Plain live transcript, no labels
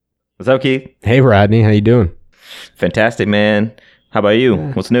What's up, Keith? Hey, Rodney. How you doing? Fantastic, man. How about you?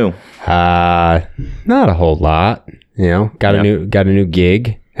 What's new? Not a whole lot. Got a new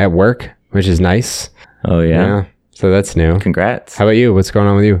gig at work, which is nice. Oh, yeah? So that's new. Congrats. How about you? What's going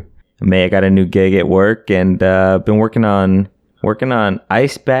on with you? I got a new gig at work and been working on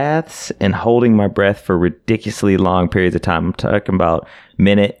ice baths and holding my breath for ridiculously long periods of time. I'm talking about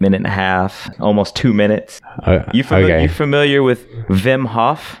minute and a half, almost 2 minutes. You familiar with Wim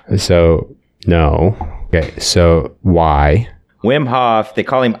Hof? So, no. Okay, so why? Wim Hof, they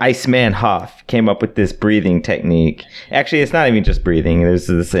call him Iceman Hof, came up with this breathing technique. Actually, it's not even just breathing. There's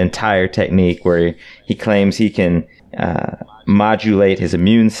this entire technique where he claims he can modulate his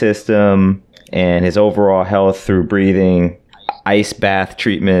immune system and his overall health through breathing. Ice bath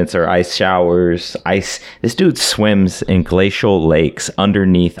treatments or ice showers. This dude swims in glacial lakes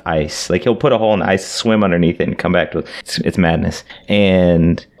underneath ice. Like, he'll put a hole in the ice, swim underneath it, and come back to it. It's madness.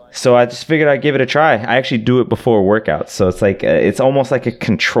 And so I just figured I'd give it a try. I actually do it before workouts. So it's like it's almost like a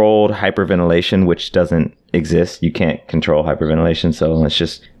controlled hyperventilation, which doesn't exist. You can't control hyperventilation. So it's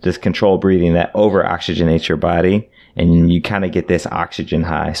just this controlled breathing that over oxygenates your body, and you kind of get this oxygen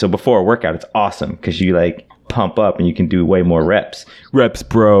high. So before a workout, it's awesome because you like pump up and you can do way more reps. Reps,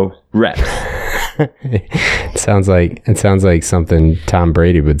 bro. Reps. It sounds like something Tom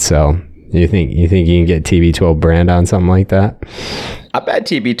Brady would sell. You think you can get TB12 brand on something like that? I bet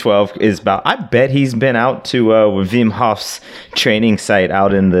TB12 is about. I bet he's been out to Wim Hof's training site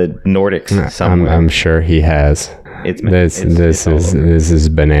out in the Nordics somewhere. I'm sure he has. This is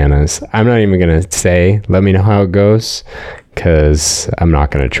bananas. I'm not even gonna say. Let me know how it goes, because I'm not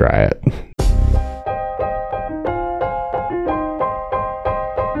gonna try it.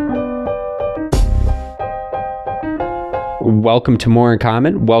 Welcome to More in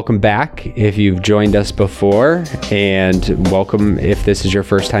Common. Welcome back if you've joined us before, and welcome if this is your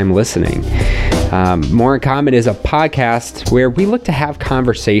first time listening. More in Common is a podcast where we look to have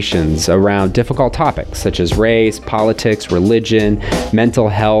conversations around difficult topics such as race, politics, religion, mental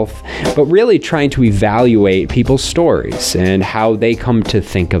health, but really trying to evaluate people's stories and how they come to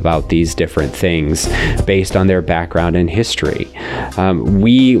think about these different things based on their background and history.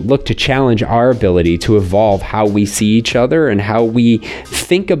 We look to challenge our ability to evolve how we see each other and how we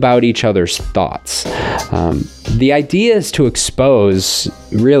think about each other's thoughts. The idea is to expose,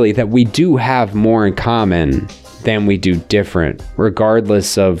 really, that we do have more in common than we do different,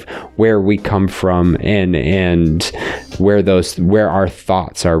 regardless of where we come from and where our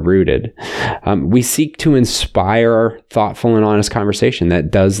thoughts are rooted. We seek to inspire thoughtful and honest conversation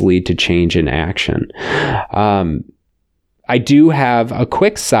that does lead to change in action. I do have a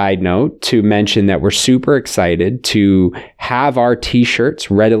quick side note to mention that we're super excited to have our t-shirts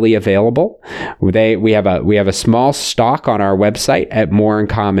readily available. We have a small stock on our website at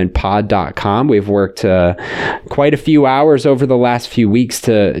moreincommonpod.com. We've worked quite a few hours over the last few weeks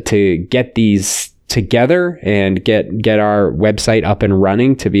to get these together and get our website up and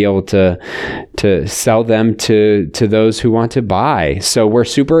running to be able to sell them to those who want to buy. So we're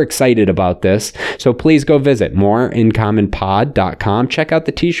super excited about this. So please go visit moreincommonpod.com. Check out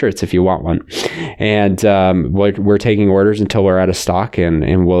the t-shirts if you want one. And we're taking orders until we're out of stock,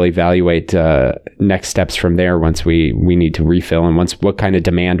 and we'll evaluate next steps from there once we need to refill and what kind of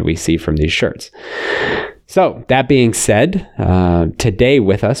demand we see from these shirts. So that being said, today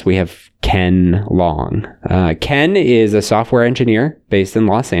with us, we have Ken Long. Ken is a software engineer based in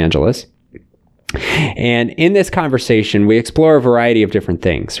Los Angeles. And in this conversation, we explore a variety of different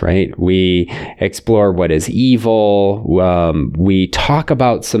things, right? We explore what is evil. We talk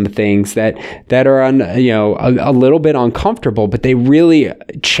about some things that are a little bit uncomfortable, but they really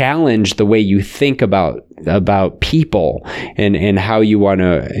challenge the way you think about people and how you want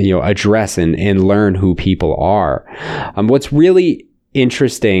to address and learn who people are. What's really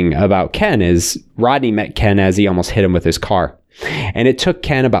interesting about Ken is Rodney met Ken as he almost hit him with his car. And it took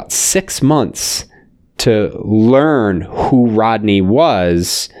Ken about 6 months to learn who Rodney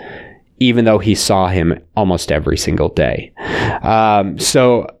was, even though he saw him almost every single day.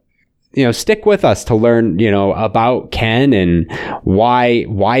 So stick with us to learn, about Ken and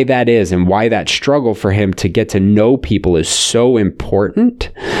why that is and why that struggle for him to get to know people is so important,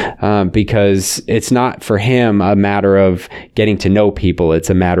 because it's not for him a matter of getting to know people. It's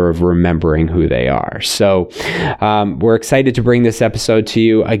a matter of remembering who they are. So we're excited to bring this episode to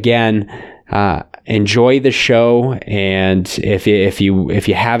you again. Enjoy the show, and if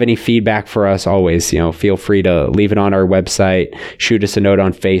you have any feedback for us, always feel free to leave it on our website, shoot us a note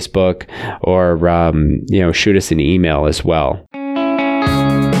on Facebook, or shoot us an email as well.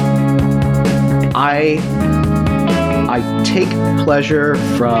 I I take pleasure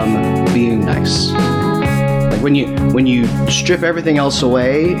from being nice. Like when you strip everything else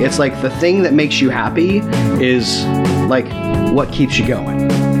away, it's like the thing that makes you happy is like what keeps you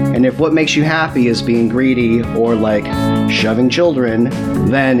going. And if what makes you happy is being greedy or like shoving children,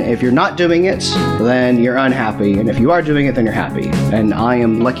 then if you're not doing it, then you're unhappy. And if you are doing it, then you're happy. And I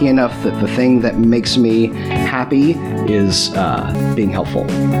am lucky enough that the thing that makes me happy is being helpful.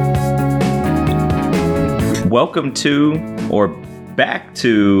 Welcome to, or back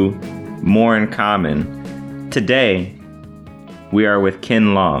to, More in Common. Today, we are with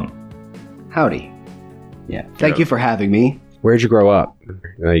Ken Long. Howdy. Yeah. Thank you for having me. Where'd you grow up?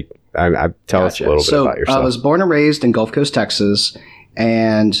 Like, tell us a little bit about yourself. I was born and raised in Gulf Coast, Texas,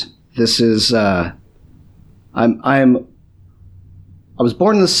 and this is I was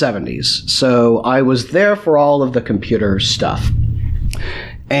born in the 70s, so I was there for all of the computer stuff,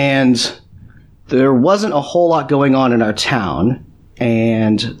 and there wasn't a whole lot going on in our town,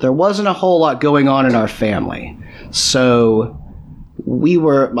 and there wasn't a whole lot going on in our family, so.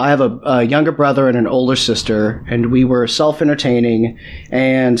 I have a younger brother and an older sister, and we were self-entertaining,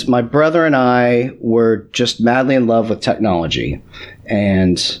 and my brother and I were just madly in love with technology.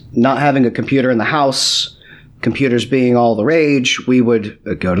 And not having a computer in the house, computers being all the rage, we would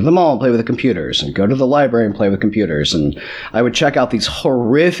go to the mall and play with the computers, and go to the library and play with computers. And I would check out these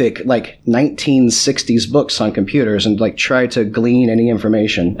horrific, like, 1960s books on computers and, like, try to glean any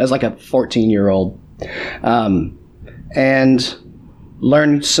information as, like, a 14-year-old. And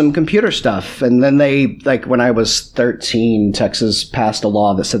learned some computer stuff. And then they, like, when I was 13, Texas passed a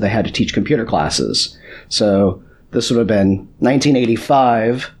law that said they had to teach computer classes. So this would have been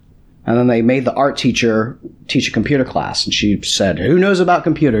 1985. And then they made the art teacher teach a computer class. And she said, "Who knows about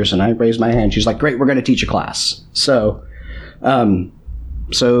computers?" And I raised my hand. She's like, "Great, we're going to teach a class." So I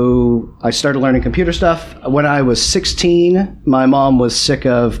started learning computer stuff. When I was 16, my mom was sick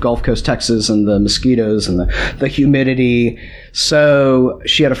of Gulf Coast, Texas, and the mosquitoes and the humidity. So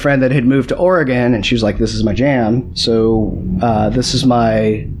she had a friend that had moved to Oregon, and she was like, "This is my jam." So this is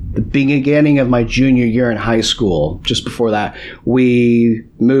the beginning of my junior year in high school. Just before that, we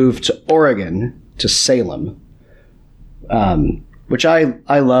moved to Oregon, to Salem, which I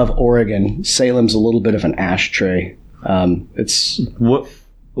love Oregon. Salem's a little bit of an ashtray. It's what.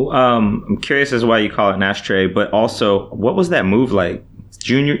 I'm curious as to why you call it an ashtray, but also, what was that move like?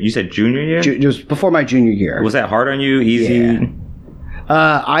 You said junior year? It was before my junior year. Was that hard on you? Easy?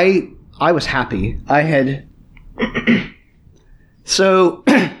 Yeah. I was happy. I had... So,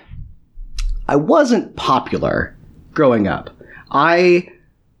 I wasn't popular growing up. I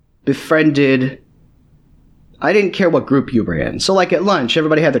didn't care what group you were in. So, like, at lunch,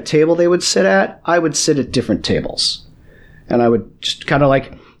 everybody had their table they would sit at. I would sit at different tables. And I would just kind of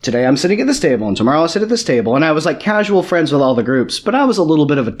like, today I'm sitting at this table, and tomorrow I'll sit at this table. And I was like casual friends with all the groups, but I was a little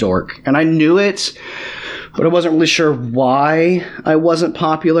bit of a dork. And I knew it, but I wasn't really sure why I wasn't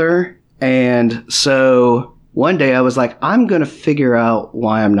popular. And so one day I was like, I'm going to figure out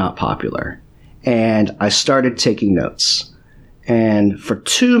why I'm not popular. And I started taking notes. And for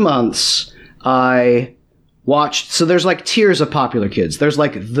 2 months, I watched, so there's like tiers of popular kids. There's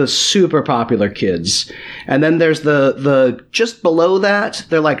like the super popular kids. And then there's the just below that,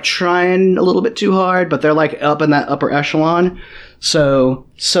 they're like trying a little bit too hard, but they're like up in that upper echelon. So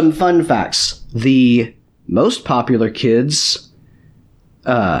some fun facts. The most popular kids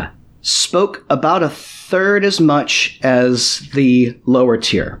spoke about a third as much as the lower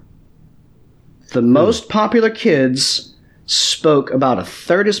tier. The most popular kids spoke about a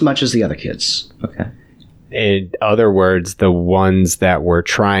third as much as the other kids. Okay. In other words, the ones that were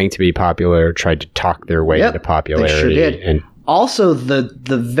trying to be popular tried to talk their way into popularity. They sure did. And also,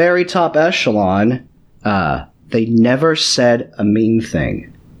 the very top echelon, they never said a mean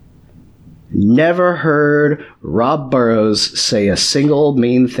thing. Never heard Rob Burrows say a single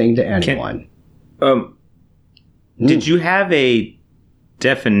mean thing to anyone. Did you have a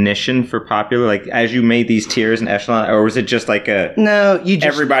definition for popular, like as you made these tiers and echelon, or was it just like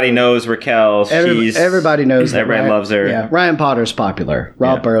everybody knows Raquel, everybody knows that everybody loves her? Yeah, Ryan Potter's popular,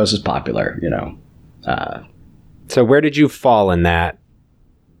 Rob Burrows is popular, so where did you fall in that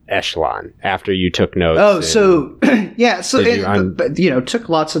echelon after you took notes? Took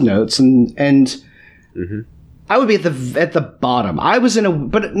lots of notes and mm-hmm. I would be at the bottom. I was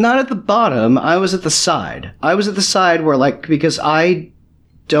but not at the bottom. I was at the side. I was at the side where, like, because I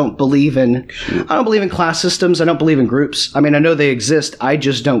don't believe in class systems. I don't believe in groups. I mean, I know they exist. I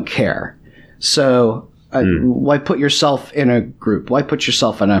just don't care. So why put yourself in a group? Why put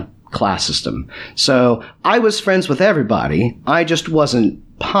yourself in a class system? So I was friends with everybody. I just wasn't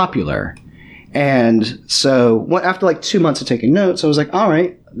popular. And so after like 2 months of taking notes, I was like, all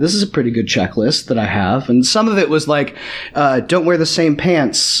right, this is a pretty good checklist that I have. And some of it was like, don't wear the same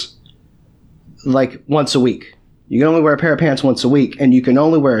pants like once a week. You can only wear a pair of pants once a week, and you can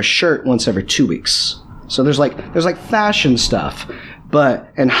only wear a shirt once every 2 weeks. So there's like fashion stuff,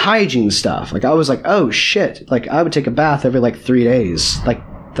 and hygiene stuff. Like I was like, oh shit. Like I would take a bath every like 3 days. Like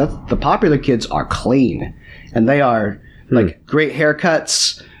the popular kids are clean, and they are like great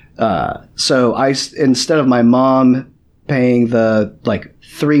haircuts. So instead of my mom paying the like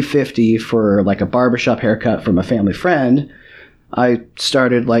 $350 for like a barbershop haircut from a family friend, I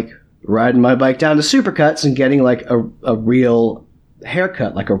started like riding my bike down to Supercuts and getting like a real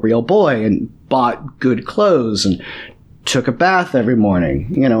haircut, like a real boy, and bought good clothes and took a bath every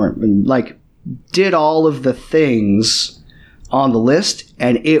morning, and like did all of the things on the list,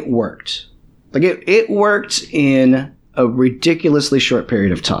 and it worked. Like it worked in a ridiculously short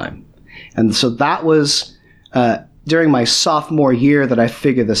period of time. And so that was during my sophomore year that I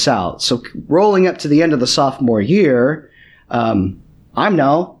figured this out. So rolling up to the end of the sophomore year, I'm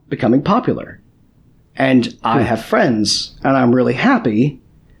now becoming popular. And I have friends, and I'm really happy.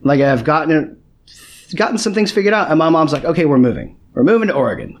 Like I've gotten some things figured out, and my mom's like, okay, we're moving to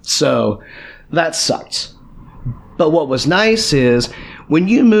Oregon. So that sucked. But what was nice is when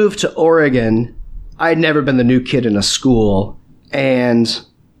you move to Oregon, I'd never been the new kid in a school, and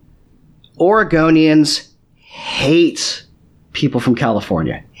Oregonians hate people from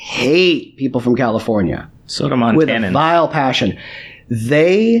California. So do Montanans. With a vile passion.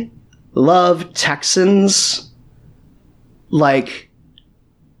 They love Texans like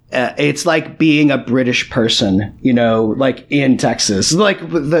it's like being a British person, like in Texas. Like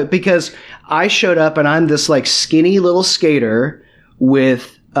because I showed up and I'm this like skinny little skater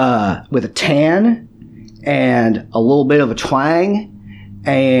with a tan and a little bit of a twang,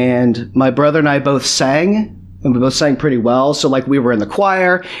 and my brother and I both sang. And we both sang pretty well. So, like, we were in the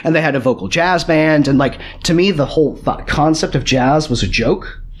choir, and they had a vocal jazz band. And, like, to me, the whole concept of jazz was a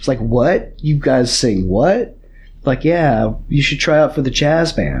joke. It's like, what? You guys sing what? Like, yeah, you should try out for the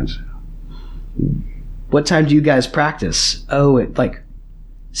jazz band. What time do you guys practice? Oh, at, like,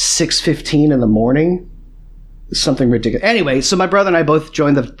 6:15 in the morning? Something ridiculous. Anyway, so my brother and I both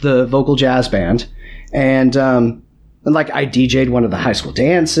joined the vocal jazz band. And like, I DJ'd one of the high school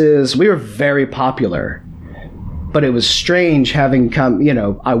dances. We were very popular. But it was strange having come,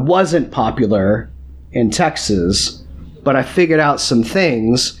 I wasn't popular in Texas, but I figured out some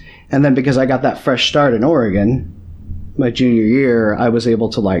things. And then because I got that fresh start in Oregon, my junior year, I was able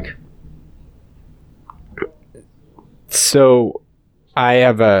to like. So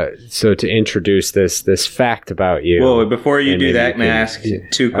to introduce this fact about you. Well, before you do that, may I ask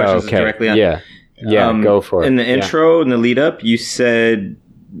 2 questions directly on? Yeah, go for it. In the intro, in the lead up, you said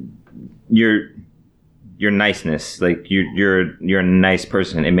your niceness, like you're a nice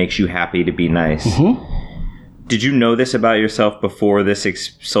person. It makes you happy to be nice. Mm-hmm. Did you know this about yourself before this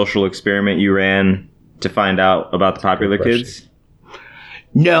social experiment you ran to find out about the popular kids?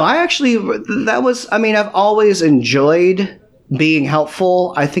 No, I've always enjoyed being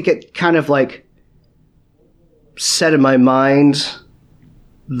helpful. I think it kind of like set in my mind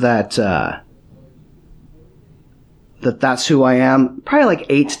that that's who I am. Probably like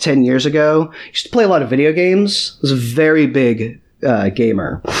 8 to 10 years ago. I used to play a lot of video games. I was a very big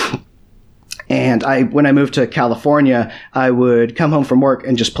gamer. And when I moved to California, I would come home from work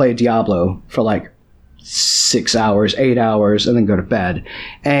and just play Diablo for like 6 hours, 8 hours, and then go to bed.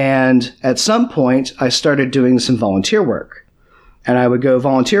 And at some point, I started doing some volunteer work. And I would go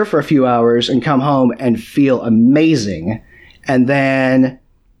volunteer for a few hours and come home and feel amazing. And then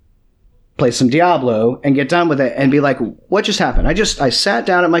play some Diablo and get done with it and be like, what just happened? I sat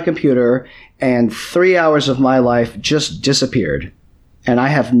down at my computer and 3 hours of my life just disappeared, and I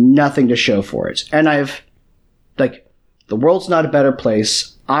have nothing to show for it. And the world's not a better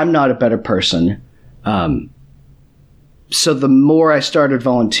place. I'm not a better person. So the more I started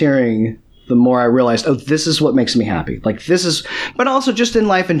volunteering, the more I realized, oh, this is what makes me happy. Like but also just in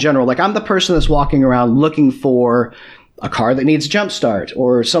life in general. Like I'm the person that's walking around looking for a car that needs a jump start,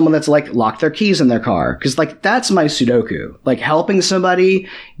 or someone that's like locked their keys in their car. Cause like that's my Sudoku, like helping somebody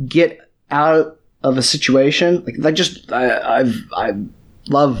get out of a situation. I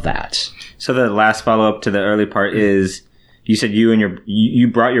love that. So the last follow up to the early part is you said you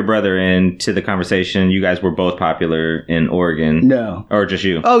brought your brother into the conversation. You guys were both popular in Oregon. No. Or just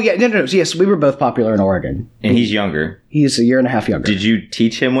you? Oh yeah. No. Yes. We were both popular in Oregon. And he's younger. He's a year and a half younger. Did you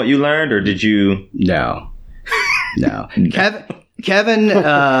teach him what you learned, or did you? No. Kevin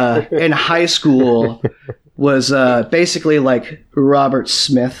in high school was basically like Robert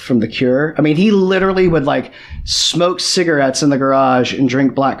Smith from The Cure. I mean, he literally would like smoke cigarettes in the garage and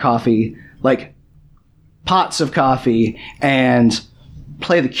drink black coffee, like pots of coffee, and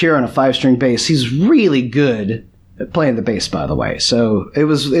play The Cure on a 5-string bass. He's really good at playing the bass, by the way. So it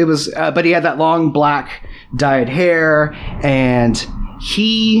was, but he had that long black dyed hair, and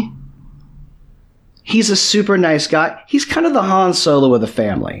he's a super nice guy. He's kind of the Han Solo of the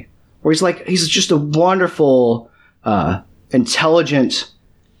family, where he's just a wonderful, intelligent,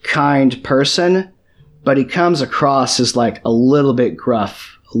 kind person, but he comes across as like a little bit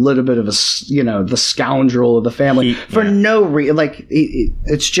gruff, a little bit of the scoundrel of the family for no reason. Like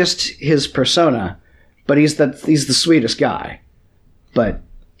it's just his persona, but he's the sweetest guy. But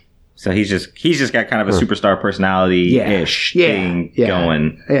so he's just got kind of a superstar personality-ish thing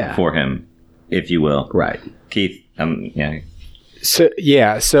going for him, if you will. Right. Keith,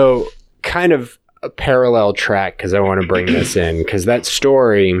 So kind of a parallel track, because I want to bring this in, because that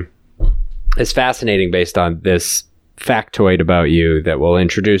story is fascinating based on this factoid about you that we'll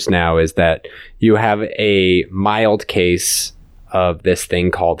introduce now, is that you have a mild case of this thing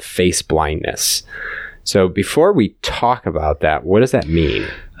called face blindness. So before we talk about that, what does that mean?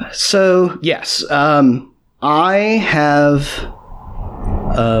 So, yes, I have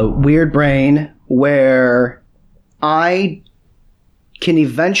a weird brain where I can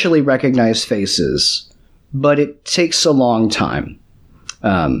eventually recognize faces, but it takes a long time.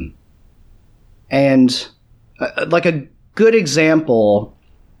 And like a good example,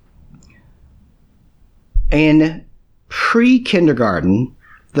 in pre-kindergarten,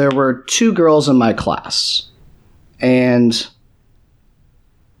 there were 2 girls in my class, and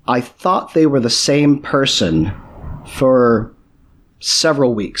I thought they were the same person for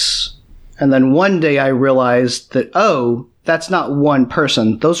several weeks. And then one day I realized that, oh, that's not one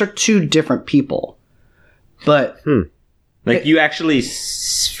person. Those are 2 different people. But you actually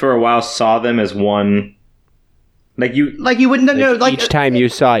for a while saw them as one. You wouldn't know. Like each time you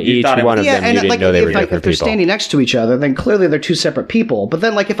saw each one of them, you didn't know they were different people. If they're standing next to each other, then clearly they're 2 separate people. But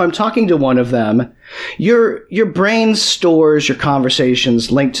then, like, if I'm talking to one of them, your brain stores your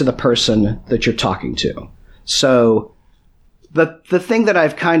conversations linked to the person that you're talking to. So the thing that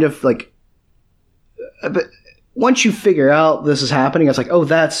I've kind of like, but once you figure out this is happening, it's like, oh,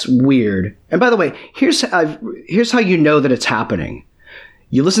 that's weird. And by the way, here's how you know that it's happening.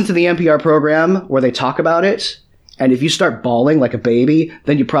 You listen to the NPR program where they talk about it. And if you start bawling like a baby,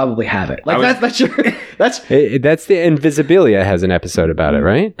 then you probably have it. Like that's the Invisibilia has an episode about it,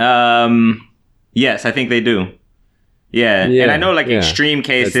 right? Yes, I think they do. Yeah. And I know extreme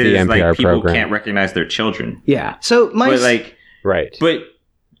cases, like people can't recognize their children. Yeah. So right. But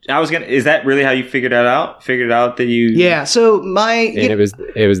is that really how you figured that out? Figured out that you? Yeah. So it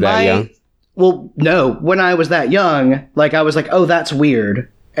was that young. Well, no. When I was that young, like I was like, oh, that's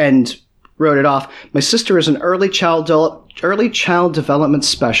weird, and wrote it off. My sister is an early child development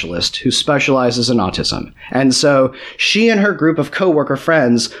specialist who specializes in autism. And so she and her group of coworker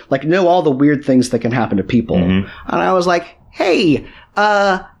friends know all the weird things that can happen to people. Mm-hmm. And I was like, hey,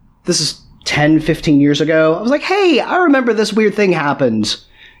 this is 10, 15 years ago. I was like, hey, I remember this weird thing happened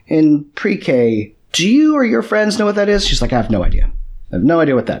in pre-K. Do you or your friends know what that is? She's like, I have no idea. I have no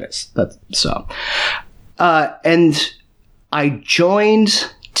idea what that is. And I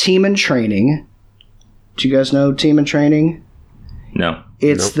joined Team in Training. Do you guys know Team in Training? No.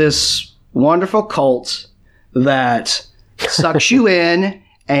 It's this wonderful cult that sucks you in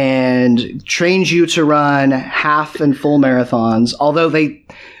and trains you to run half and full marathons. Although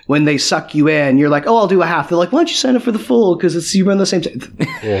when they suck you in, you're like, oh, I'll do a half. They're like, why don't you sign up for the full? Because you run the same time.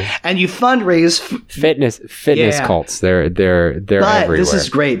 Yeah. And you fundraise. Fitness cults. They're but everywhere. This is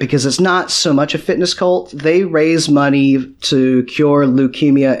great because it's not so much a fitness cult. They raise money to cure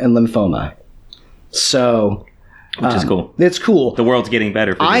leukemia and lymphoma. So. Which is cool. It's cool. The world's getting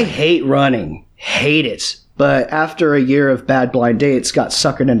better. I hate running. Hate it. But after a year of bad blind dates, got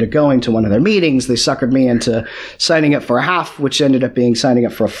suckered into going to one of their meetings. They suckered me into signing up for a half, which ended up being signing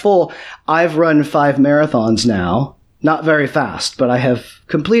up for a full. I've run 5 marathons now. Not very fast, but I have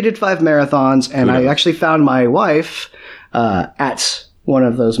completed 5 marathons, and I actually found my wife at one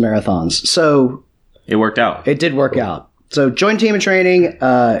of those marathons. So it worked out. It did work out. So join Team in Training.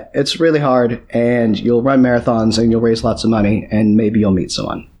 It's really hard, and you'll run marathons, and you'll raise lots of money, and maybe you'll meet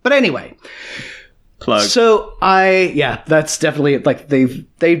someone. But anyway, Plug. So that's definitely like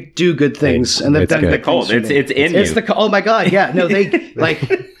they do good things, and they've done good. good Cold. things for It's me. in It's you. oh my god, yeah. No, they like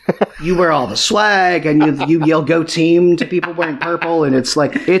you wear all the swag and you yell "Go team" to people wearing purple, and it's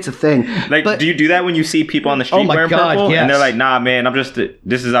like it's a thing. Like, But- do you do that when you see people on the street Oh my wearing God, purple? yes. And they're like, nah, man,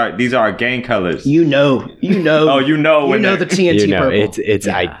 these are our gang colors. you know. Oh, you know you when know they're- the TNT You know, purple. it's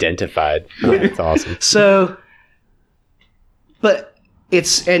identified. It's awesome. So, but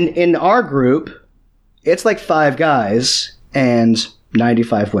it's in our group, it's like 5 guys and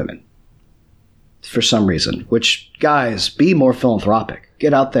 95 women for some reason. Which, guys, be more philanthropic.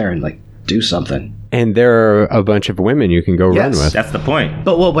 Get out there and like do something. And there are a bunch of women you can go run Yes. with. That's the point.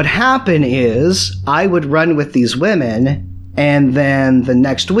 But what would happen is I would run with these women, and then the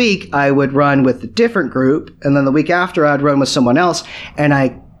next week I would run with a different group, and then the week after I'd run with someone else, and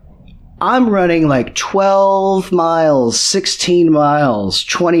I'm running like 12 miles, 16 miles,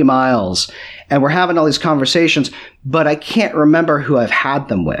 20 miles, and we're having all these conversations, but I can't remember who I've had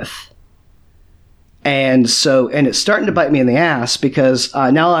them with. And it's starting to bite me in the ass because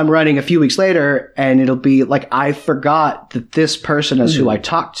now I'm running a few weeks later and it'll be like I forgot that this person is who I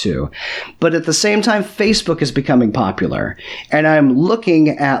talked to. But at the same time, Facebook is becoming popular. And I'm looking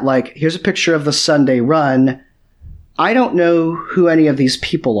at like, here's a picture of the Sunday run. I don't know who any of these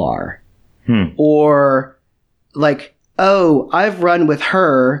people are. Or like, oh, I've run with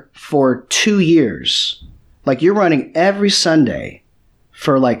her for 2 years. Like you're running every Sunday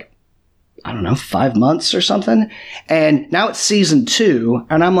for like, I don't know, 5 months or something. And now it's season 2.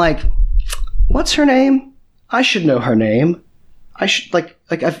 And I'm like, what's her name? I should know her name. I should like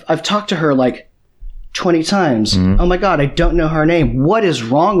I've talked to her like 20 times. Oh my God, I don't know her name. What is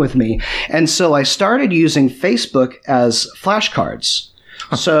wrong with me? And so I started using Facebook as flashcards.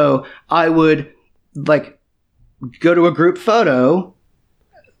 So I would like go to a group photo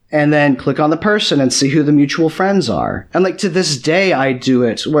and then click on the person and see who the mutual friends are. And like to this day, I do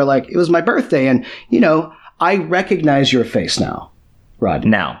it where like it was my birthday and, I recognize your face now, Rod.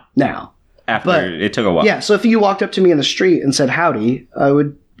 Now. After it took a while. Yeah. So if you walked up to me in the street and said howdy, I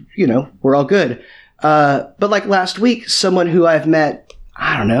would, we're all good. But like last week, someone who I've met,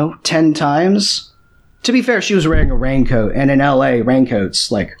 I don't know, 10 times. To be fair, she was wearing a raincoat, and in LA,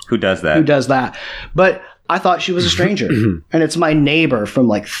 raincoats, like, Who does that? who does that? But I thought she was a stranger, and it's my neighbor from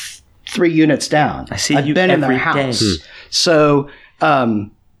like 3 units down. I see I've you been in their every day. house. So,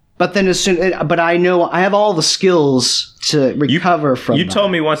 but then but I know I have all the skills to recover from You that.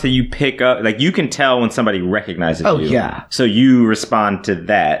 told me once that you pick up, like you can tell when somebody recognizes Oh, you. yeah. So you respond to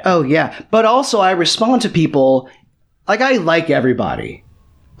that. Oh yeah, but also I respond to people like I like everybody.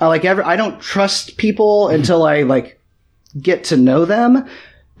 I don't trust people until I like get to know them,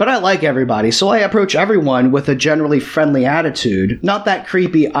 but I like everybody. So I approach everyone with a generally friendly attitude. Not that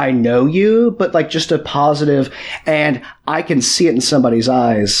creepy, I know you, but like just a positive, and I can see it in somebody's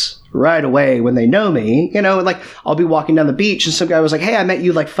eyes right away when they know me. Like I'll be walking down the beach and some guy was like, "Hey, I met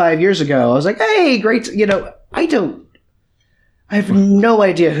you like 5 years ago." I was like, "Hey, great." I have no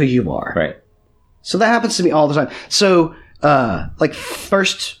idea who you are. Right. So that happens to me all the time. So, like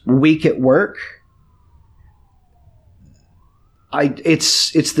first week at work,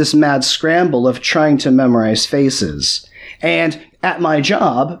 it's this mad scramble of trying to memorize faces. And at my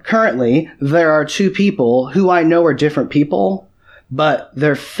job, currently, there are 2 people who I know are different people, but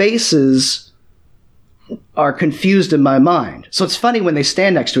their faces are confused in my mind. So it's funny when they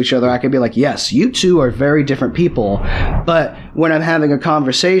stand next to each other, I could be like, yes, you 2 are very different people. But when I'm having a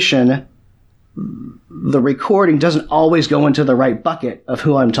conversation, the recording doesn't always go into the right bucket of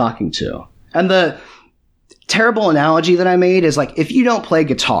who I'm talking to. And the terrible analogy that I made is like, if you don't play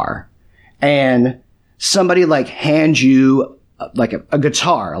guitar and somebody like hands you like a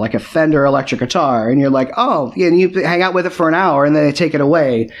guitar, like a Fender electric guitar, and you're like, oh, yeah, and you hang out with it for an hour and then they take it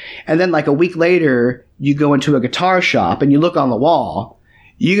away. And then like a week later, you go into a guitar shop and you look on the wall,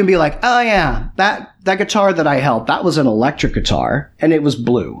 you can be like, oh yeah, that guitar that I held, that was an electric guitar and it was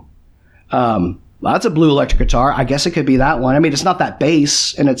blue. Well, that's a blue electric guitar. I guess it could be that one. I mean, it's not that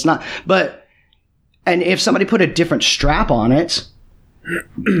bass and it's not, and if somebody put a different strap on it,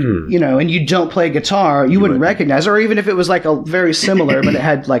 and you don't play guitar, you wouldn't recognize it. Or even if it was like a very similar, but it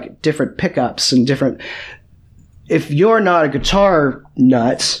had like different pickups and different, if you're not a guitar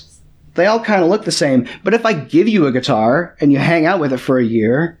nut, they all kind of look the same. But if I give you a guitar and you hang out with it for a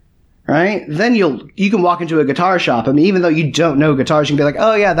year, right? Then you can walk into a guitar shop. I mean, even though you don't know guitars, you can be like,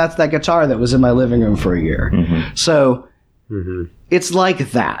 oh yeah, that's that guitar that was in my living room for a year. Mm-hmm. So it's like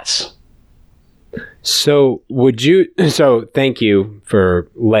that. So thank you for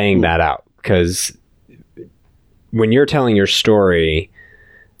laying that out, because when you're telling your story,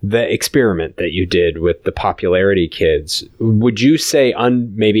 the experiment that you did with the popularity kids, would you say,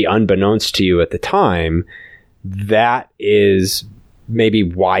 maybe unbeknownst to you at the time, that is maybe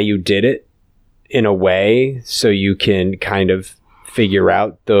why you did it in a way, so you can kind of figure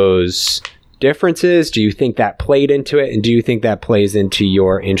out those differences? Do you think that played into it? And do you think that plays into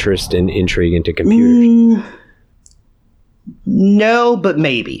your interest and intrigue into computers? No, but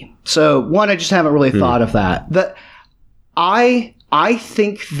maybe. So one, I just haven't really thought of that. I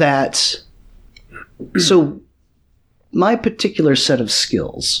think that, so my particular set of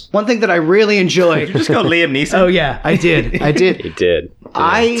skills, one thing that I really enjoy. Just go Liam Neeson. Oh yeah, I did. He did.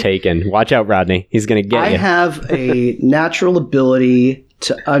 Taken. Watch out, Rodney. He's going to get you. I have a natural ability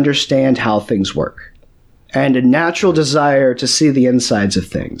to understand how things work and a natural desire to see the insides of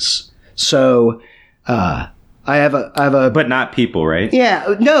things. So, I have a, But not people, right?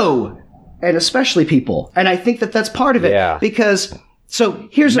 yeah, no, and especially people. And I think that that's part of it. Yeah. Because, so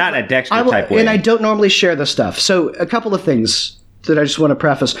here's Not a Dexter type way. And I don't normally share this stuff. So a couple of things that I just want to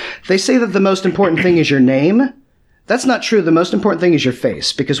preface. They say that the most important thing is your name. That's not true. The most important thing is your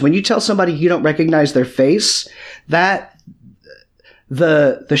face. Because when you tell somebody you don't recognize their face, that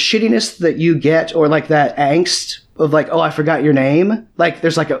the shittiness that you get, or like that angst of like, oh, I forgot your name. Like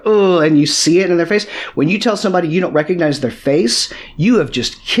there's like a, oh, and you see it in their face. When you tell somebody you don't recognize their face, you have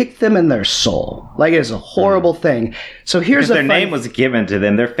just kicked them in their soul. Like it is a horrible thing. So here's Their name was given to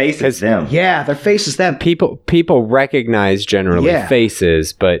them. Their face is them. Yeah, their face is them. People recognize generally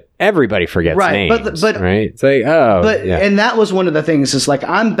faces, but everybody forgets Right, names. but- right? It's like, oh, But yeah. and that was one of the things is like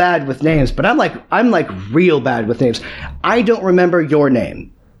I'm bad with names, but I'm like real bad with names. I don't remember your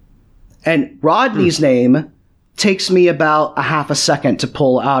name. And Rodney's name takes me about a half a second to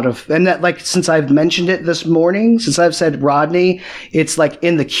pull out of, and that like since I've mentioned it this morning, since I've said Rodney, it's like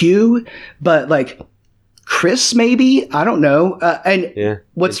in the queue, but like Chris maybe, I don't know. And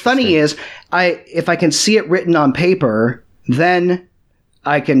what's funny is if I can see it written on paper, then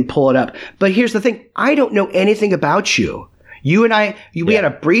I can pull it up. But here's the thing, I don't know anything about you. You and I, we had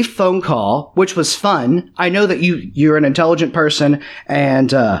a brief phone call, which was fun. I know that you're an intelligent person,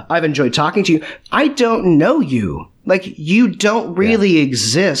 and I've enjoyed talking to you. I don't know you. Like, you don't really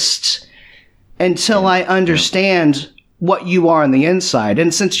exist until I understand what you are on the inside.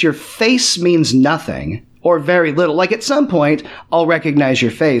 And since your face means nothing, or very little, like at some point, I'll recognize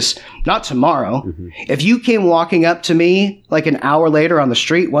your face. Not tomorrow. Mm-hmm. If you came walking up to me like an hour later on the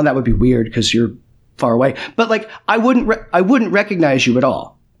street, well, that would be weird because you're far away, but like I wouldn't recognize you at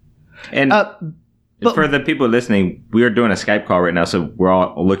all. And for the people listening, we are doing a Skype call right now, so we're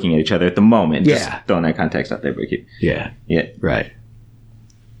all looking at each other at the moment. Just throwing that context out there, Vicky. Yeah, right.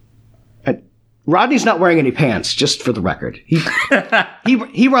 Rodney's not wearing any pants, just for the record.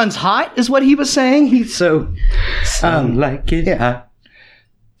 He runs hot, is what he was saying. Like it hot.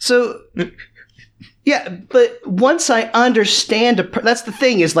 So. Yeah, but once I understand, that's the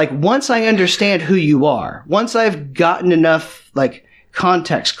thing is like once I understand who you are, once I've gotten enough like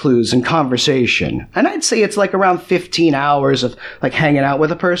context clues and conversation, and I'd say it's like around 15 hours of like hanging out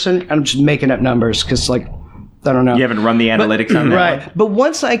with a person. I'm just making up numbers because like, I don't know. You haven't run the analytics on that. Right. But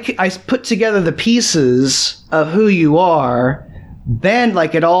once I put together the pieces of who you are, then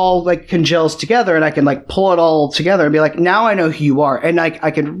like it all like congeals together and I can like pull it all together and be like, now I know who you are. And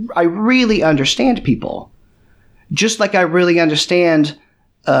I really understand people. Just like I really understand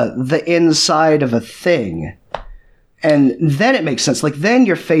the inside of a thing. And then it makes sense. Like then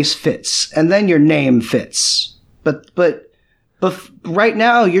your face fits and then your name fits. But right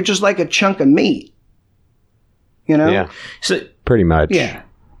now you're just like a chunk of meat. You know? Yeah. So pretty much. Yeah.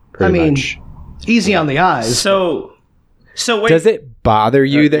 Pretty much. Easy on the eyes. So wait. Does it bother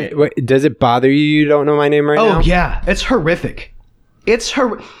you does it bother you don't know my name right now? Oh yeah, it's horrific. It's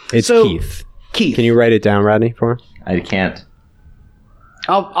Keith. Keith. Can you write it down, Rodney, for me? I can't.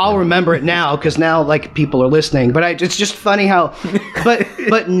 I'll remember it now because now like people are listening. But it's just funny how.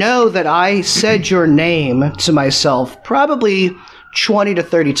 But know that I said your name to myself probably 20 to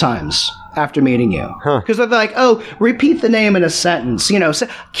 30 times after meeting you. Because they're like, oh, repeat the name in a sentence. You know,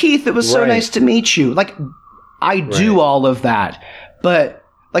 Keith, it was so nice to meet you. Like. I do all of that. But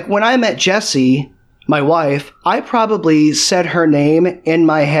like when I met Jessie, my wife, I probably said her name in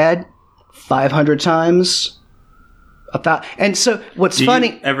my head 500 times. And so what's funny.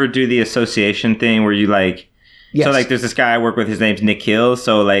 Do you ever do the association thing where you like, so like there's this guy I work with, his name's Nick Hill.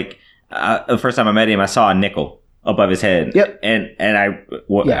 So like the first time I met him, I saw a nickel above his head. Yep. And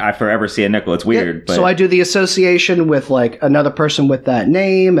I forever see a nickel. It's weird. Yep. But so I do the association with like another person with that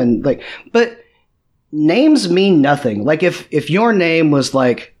name and like, but names mean nothing. Like if your name was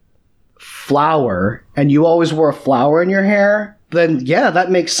like Flower and you always wore a flower in your hair, then yeah,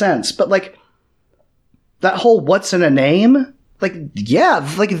 that makes sense. But like that whole what's in a name, like yeah,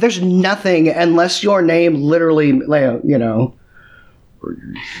 like there's nothing unless your name literally, you know.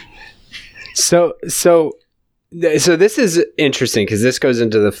 So this is interesting because this goes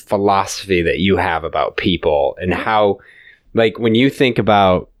into the philosophy that you have about people and how, like, when you think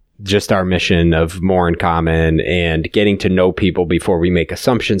about just our mission of More in Common and getting to know people before we make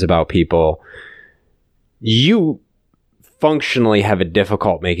assumptions about people, you functionally have a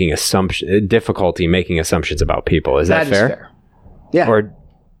difficulty making assumptions about people. Is that fair? Is fair. Yeah.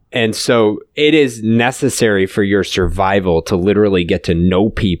 And so it is necessary for your survival to literally get to know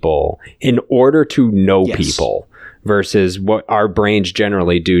people in order to know people, versus what our brains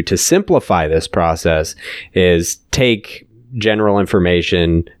generally do to simplify this process is take general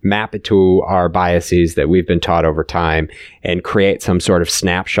information, map it to our biases that we've been taught over time, and create some sort of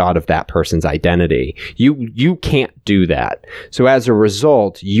snapshot of that person's identity. You can't do that. So as a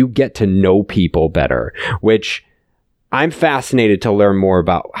result, you get to know people better, which I'm fascinated to learn more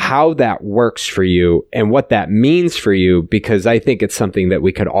about how that works for you and what that means for you, because I think it's something that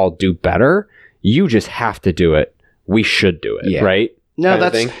we could all do better. You just have to do it. We should do it, right? No,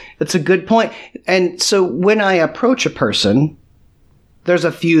 that's a good point. And so when I approach a person, there's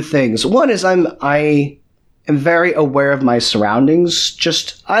a few things. One is I am very aware of my surroundings.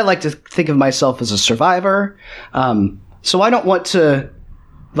 I like to think of myself as a survivor. So I don't want to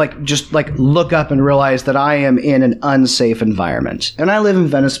just look up and realize that I am in an unsafe environment. And I live in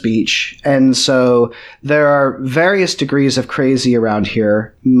Venice Beach. And so there are various degrees of crazy around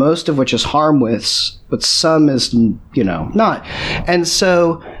here, most of which is harmless, but some is, not. And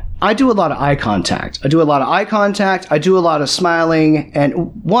so I do a lot of eye contact. I do a lot of smiling.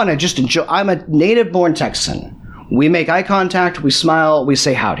 And one, I just enjoy, I'm a native born Texan. We make eye contact, we smile, we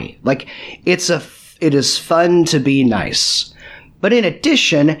say howdy. It is fun to be nice. But in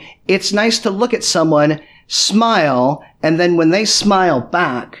addition, it's nice to look at someone, smile, and then when they smile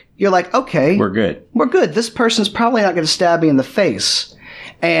back, you're like, okay, we're good. This person's probably not going to stab me in the face.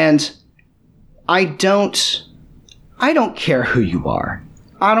 And I don't care who you are.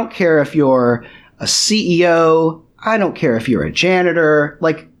 I don't care if you're a CEO. I don't care if you're a janitor.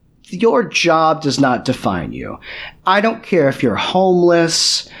 Your job does not define you. I don't care if you're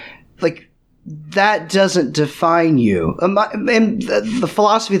homeless. That doesn't define you. And the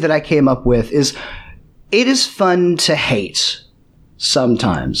philosophy that I came up with is it is fun to hate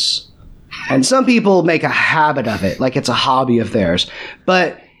sometimes. And some people make a habit of it, like it's a hobby of theirs.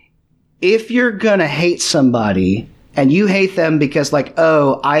 But if you're going to hate somebody and you hate them because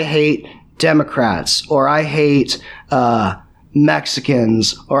I hate Democrats, or I hate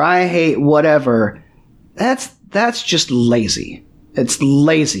Mexicans, or I hate whatever, that's just lazy. It's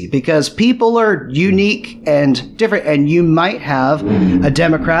lazy because people are unique and different, and you might have a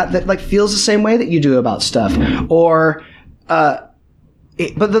Democrat that feels the same way that you do about stuff, or but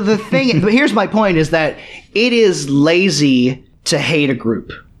the thing. But here's my point: is that it is lazy to hate a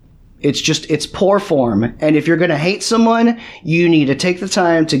group. It's poor form, and if you're going to hate someone, you need to take the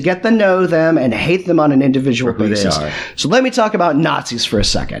time to get to know them and hate them on an individual basis. So let me talk about Nazis for a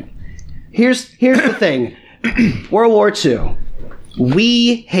second. Here's the thing: World War II.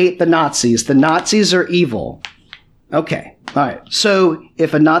 We hate the Nazis. The Nazis are evil. Okay. All right. So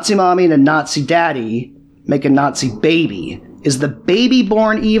if a Nazi mommy and a Nazi daddy make a Nazi baby, is the baby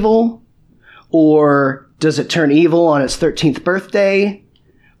born evil? Or does it turn evil on its 13th birthday?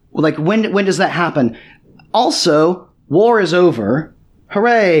 When does that happen? Also, war is over.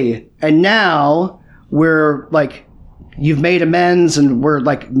 Hooray. And now we're you've made amends and we're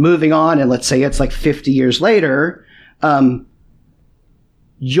moving on. And let's say it's 50 years later.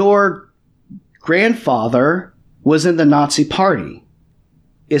 Your grandfather was in the Nazi party.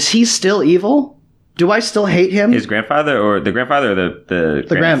 Is he still evil? Do I still hate him? His grandfather, or the grandfather, or the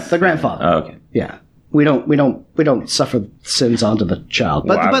grandfather? Oh, okay. Yeah, we don't suffer sins onto the child.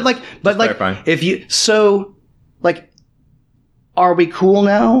 But if you are we cool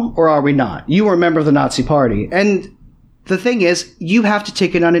now or are we not? You were a member of the Nazi party, and the thing is, you have to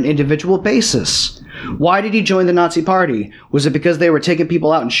take it on an individual basis. Why did he join the Nazi party? Was it because they were taking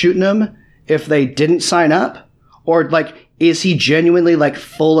people out and shooting them if they didn't sign up? Or is he genuinely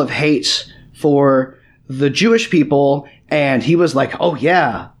full of hate for the Jewish people and he was oh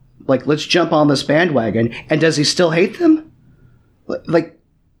yeah, let's jump on this bandwagon? And does he still hate them?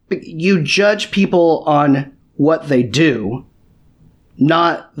 You judge people on what they do,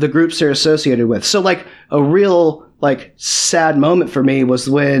 not the groups they're associated with. So a real sad moment for me was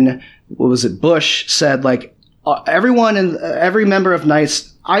when, Bush said everyone and every member of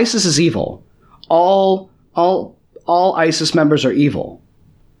ISIS is evil. All all ISIS members are evil.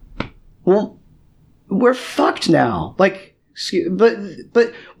 Well, we're fucked now. Like,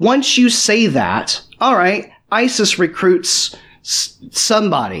 but once you say that, all right, ISIS recruits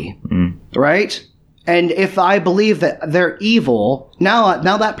somebody, right? And if I believe that they're evil, now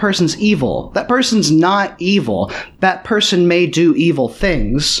that person's evil. That person's not evil. That person may do evil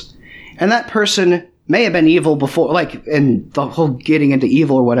things, and that person may have been evil before, like, and the whole getting into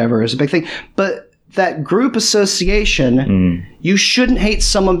evil or whatever is a big thing. But that group association, you shouldn't hate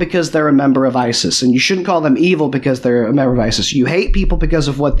someone because they're a member of ISIS, and you shouldn't call them evil because they're a member of ISIS. You hate people because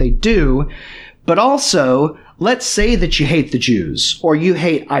of what they do, but also, let's say that you hate the Jews, or you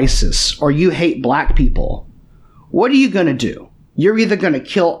hate ISIS, or you hate black people. What are you going to do? You're either going to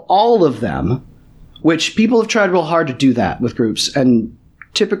kill all of them, which people have tried real hard to do that with groups and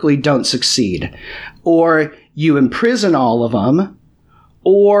typically don't succeed, or you imprison all of them,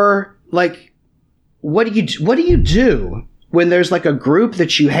 or like, what do you do when there's like a group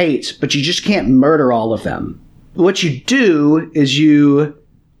that you hate, but you just can't murder all of them? What you do is you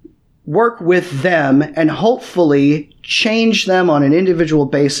work with them and hopefully change them on an individual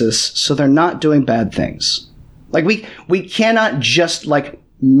basis so they're not doing bad things. Like, we cannot just like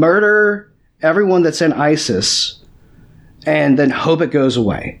murder everyone that's in ISIS and then hope it goes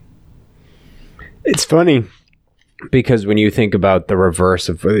away. It's funny because when you think about the reverse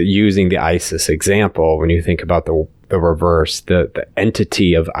of using the ISIS example, when you think about the reverse, the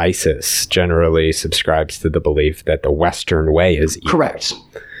entity of ISIS generally subscribes to the belief that the Western way is evil. Correct.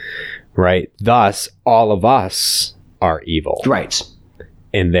 Right? Thus, all of us are evil. Right.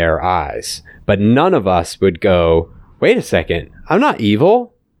 In their eyes. But none of us would go, wait a second, I'm not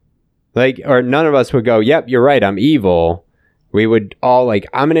evil. Like, or none of us would go, yep, you're right, I'm evil. We would all like,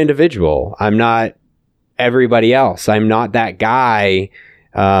 I'm an individual. I'm not everybody else. I'm not that guy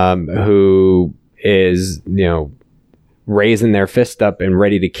who is, raising their fist up and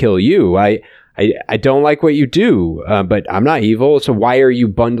ready to kill you. I don't like what you do, but I'm not evil. So why are you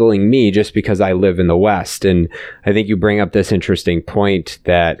bundling me just because I live in the West? And I think you bring up this interesting point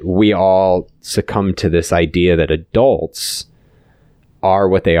that we all succumb to this idea that adults are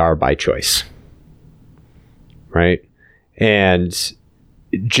what they are by choice. Right? And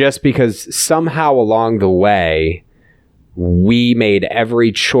just because somehow along the way, we made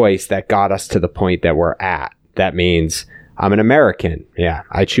every choice that got us to the point that we're at. That means I'm an American. Yeah,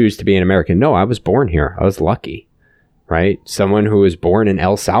 I choose to be an American. No, I was born here. I was lucky, right? Someone who was born in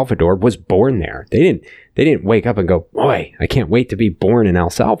El Salvador was born there. They didn't wake up and go, boy, I can't wait to be born in El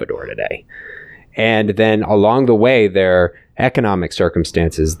Salvador today. And then along the way, their economic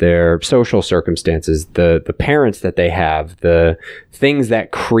circumstances, their social circumstances, the parents that they have, the things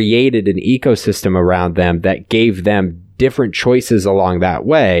that created an ecosystem around them that gave them different choices along that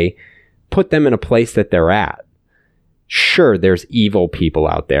way, put them in a place that they're at. Sure, there's evil people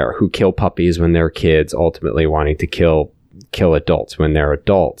out there who kill puppies when they're kids, ultimately wanting to kill adults when they're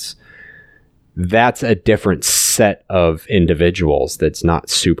adults. That's a different set of individuals that's not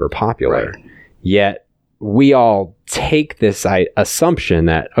super popular. Right. Yet we all take this assumption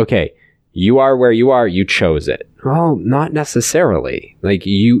that, okay, you are where you are, you chose it. Well, not necessarily. Like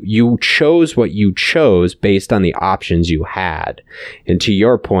you chose what you chose based on the options you had. And to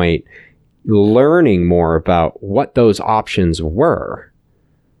your point, learning more about what those options were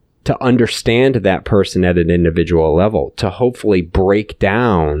to understand that person at an individual level, to hopefully break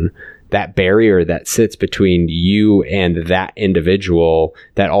down that barrier that sits between you and that individual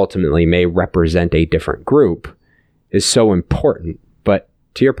that ultimately may represent a different group is so important. But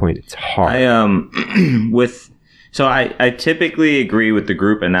to your point, it's hard. I typically agree with the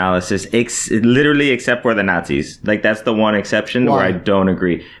group analysis, literally except for the Nazis. Like, that's the one exception. Why? Where I don't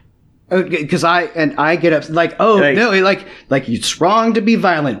agree. Because I get up like, no, like it's wrong to be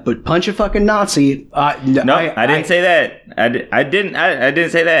violent, but punch a fucking Nazi. I didn't say that. I didn't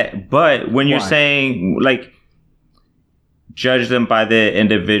say that. But when you're saying like judge them by the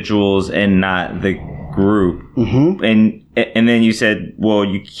individuals and not the group, and then you said, well,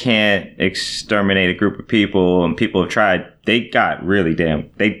 you can't exterminate a group of people, and people have tried. They got really damn.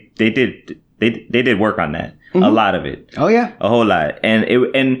 They did work on that. A lot of it. Oh yeah, a whole lot.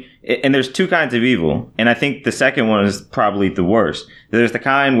 And there's two kinds of evil, and I think the second one is probably the worst. There's the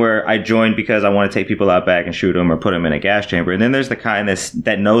kind where I join because I want to take people out back and shoot them or put them in a gas chamber, and then there's the kind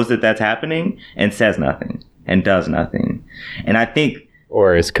that knows that that's happening and says nothing and does nothing. And I think,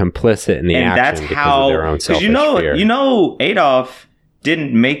 or is complicit in the action because of their own selfish fear. Adolf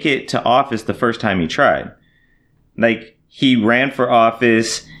didn't make it to office the first time he tried. Like, he ran for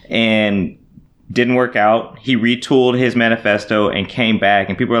office and didn't work out. He retooled his manifesto and came back,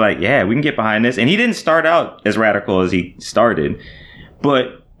 and people were like, yeah, we can get behind this. And he didn't start out as radical as he started,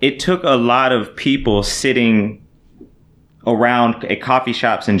 but it took a lot of people sitting around at coffee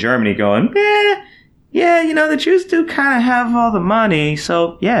shops in Germany going, yeah, the Jews do kind of have all the money,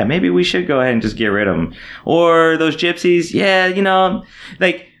 so yeah, maybe we should go ahead and just get rid of them. Or those gypsies,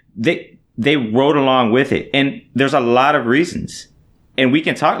 like they rode along with it. And there's a lot of reasons. And we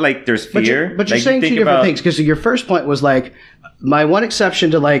can talk, like, there's fear. But you're saying two different things, because your first point was, like, my one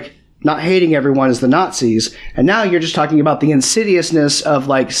exception to, like, not hating everyone is the Nazis, and now you're just talking about the insidiousness of,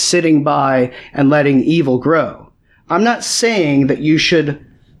 like, sitting by and letting evil grow. I'm not saying that you should,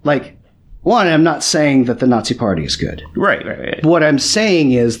 like, I'm not saying that the Nazi Party is good. Right. What I'm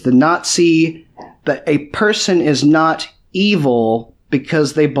saying is that a person is not evil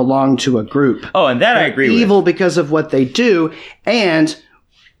because they belong to a group. Oh, and that I agree with. Evil because of what they do. And,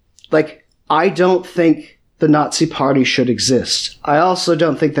 like, I don't think the Nazi Party should exist. I also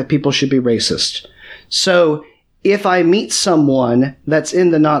don't think that people should be racist. So if I meet someone that's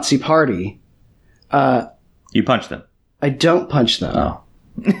in the Nazi Party... you punch them. I don't punch them. Oh.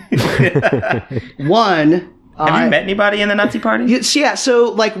 One... Have you met anybody in the Nazi Party? Yeah,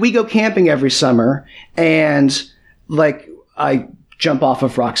 so, like, we go camping every summer, and, like, I jump off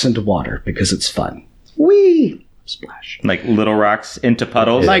of rocks into water because it's fun. Whee! Splash. Like little rocks into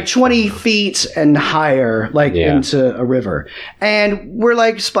puddles? Like 20 feet and higher, like into a river. And we're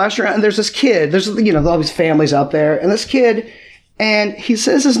like splashing around, and there's this kid, there's, all these families out there, and this kid, and he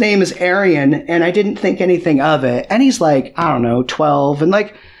says his name is Aryan, and I didn't think anything of it. And he's like, I don't know, 12, and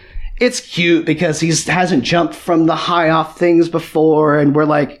like, it's cute because he hasn't jumped from the high off things before, and we're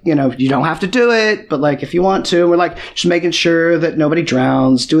like, you don't have to do it, but like if you want to, and we're like just making sure that nobody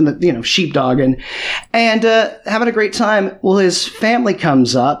drowns, doing the sheepdogging, and having a great time. Well, his family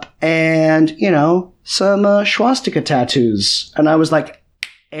comes up, and some swastika tattoos, and I was like,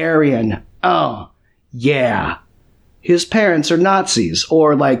 Aryan, oh yeah, his parents are Nazis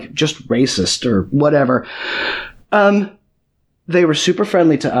or like just racist or whatever. They were super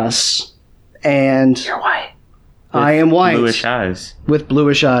friendly to us, and you're white. I am white. Bluish eyes. With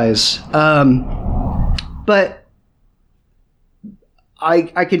bluish eyes. But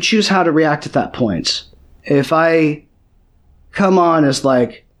I can choose how to react at that point. If I come on as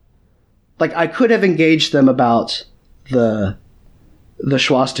like I could have engaged them about the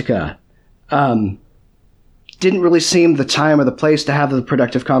swastika. Didn't really seem the time or the place to have the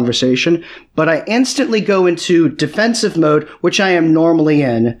productive conversation, but I instantly go into defensive mode, which I am normally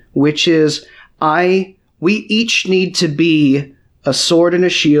in, which is we each need to be a sword and a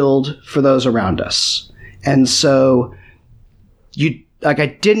shield for those around us. And so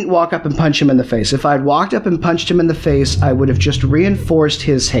I didn't walk up and punch him in the face. If I'd walked up and punched him in the face, I would have just reinforced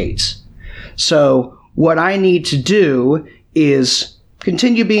his hate. So what I need to do is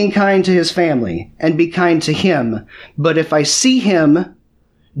continue being kind to his family and be kind to him. But if I see him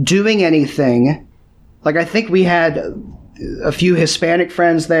doing anything, like I think we had a few Hispanic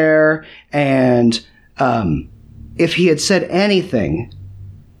friends there, and if he had said anything,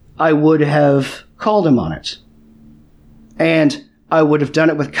 I would have called him on it. And I would have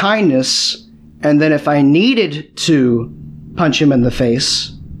done it with kindness, and then if I needed to punch him in the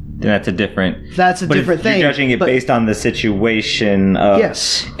face, then that's a different thing. You're judging it based on the situation.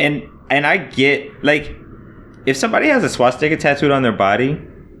 Yes. And I get, like, if somebody has a swastika tattooed on their body,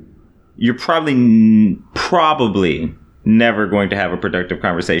 you're probably never going to have a productive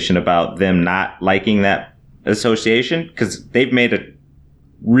conversation about them not liking that association because they've made a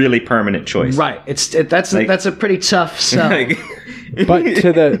really permanent choice. Right. That's a pretty tough sell. But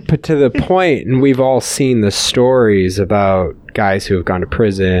to the point, and we've all seen the stories about guys who have gone to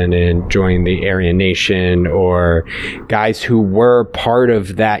prison and joined the Aryan Nation, or guys who were part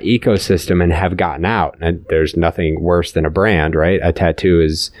of that ecosystem and have gotten out. And there's nothing worse than a brand, right? A tattoo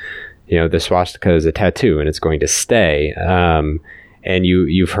is, the swastika is a tattoo and it's going to stay. And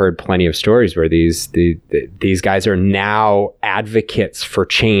you've heard plenty of stories where these guys are now advocates for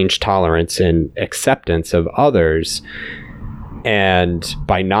change, tolerance, and acceptance of others. And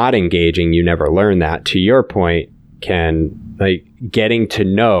by not engaging, you never learn that. To your point, Ken, like getting to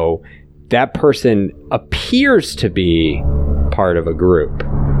know that person appears to be part of a group.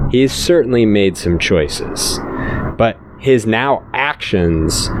 He's certainly made some choices, but his now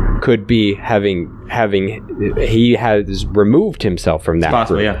actions could be he has removed himself from that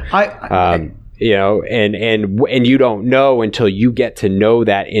possible, group. Yeah. And you don't know until you get to know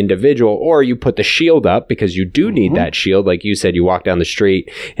that individual, or you put the shield up because you do need that shield. Like you said, you walk down the street,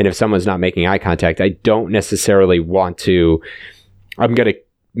 and if someone's not making eye contact, I don't necessarily want to, I'm going to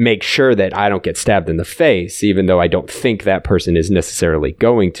make sure that I don't get stabbed in the face, even though I don't think that person is necessarily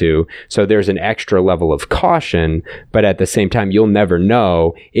going to. So there's an extra level of caution, but at the same time, you'll never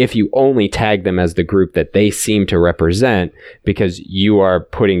know if you only tag them as the group that they seem to represent, because you are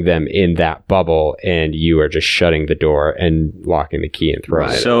putting them in that bubble and you are just shutting the door and locking the key and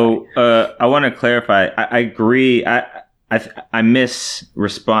throwing it. So I want to clarify. I agree. I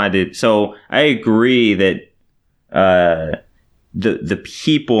misresponded. So I agree that the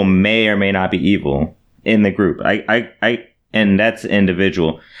people may or may not be evil in the group. I and that's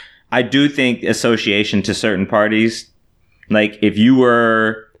individual. I do think association to certain parties, like if you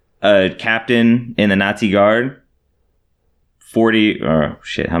were a captain in the Nazi Guard 40 or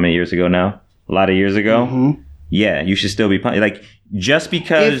how many years ago now? A lot of years ago. Mm-hmm. Yeah, you should still be punished. Like, just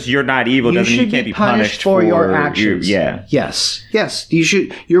because you're not evil doesn't mean you can't be punished for your actions. Yes. You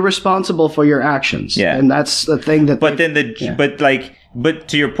should. You're responsible for your actions. Yeah. And that's the thing that. But but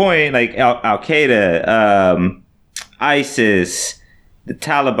to your point, like Al Qaeda, ISIS, the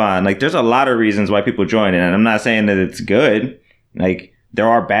Taliban, like there's a lot of reasons why people join it, and I'm not saying that it's good. Like there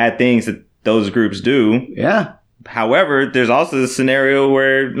are bad things that those groups do. Yeah. However, there's also the scenario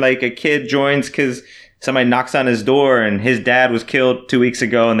where like a kid joins because somebody knocks on his door and his dad was killed 2 weeks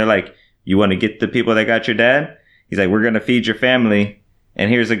ago, and they're like, "You want to get the people that got your dad?" He's like, "We're going to feed your family, and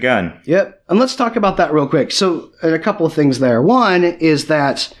here's a gun." Yep. And let's talk about that real quick. So a couple of things there. One is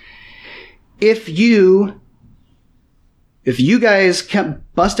that if you guys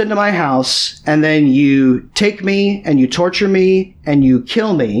bust into my house and then you take me and you torture me and you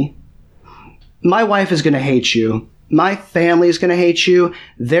kill me, my wife is going to hate you. My family is going to hate you.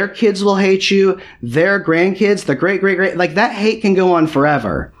 Their kids will hate you. Their grandkids, the great, like that hate can go on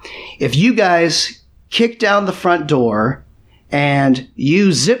forever. If you guys kick down the front door and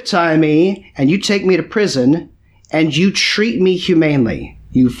you zip tie me and you take me to prison and you treat me humanely,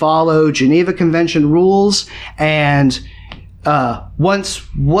 you follow Geneva Convention rules, and once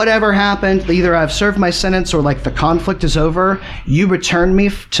whatever happened, either I've served my sentence or like the conflict is over, you return me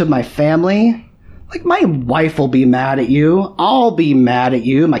to my family. Like, my wife will be mad at you. I'll be mad at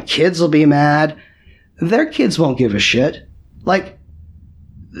you. My kids will be mad. Their kids won't give a shit. Like,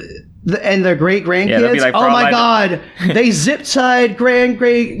 and their great-grandkids, like, oh my God, they zip-tied great.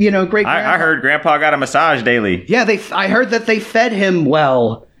 I heard Grandpa got a massage daily. Yeah, I heard that they fed him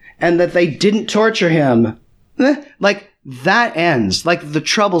well and that they didn't torture him. Like, that ends. Like, the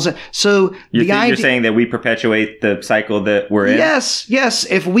troubles. So you're saying that we perpetuate the cycle that we're in? Yes.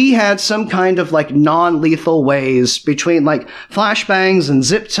 If we had some kind of like non-lethal ways between like flashbangs and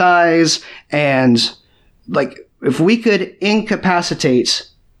zip ties, and like if we could incapacitate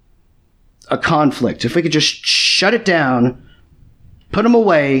a conflict, if we could just shut it down, put them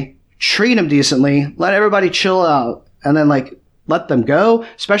away, treat them decently, let everybody chill out, and then like let them go,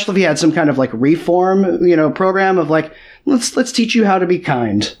 especially if you had some kind of like reform, program of like, let's teach you how to be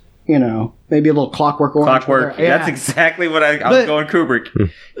kind, maybe a little Clockwork Orange. Clockwork. Yeah. That's exactly what I was going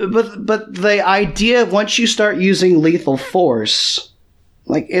Kubrick. But the idea, once you start using lethal force,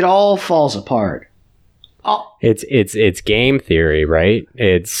 like it all falls apart. It's game theory, right?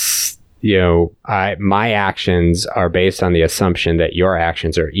 It's, my actions are based on the assumption that your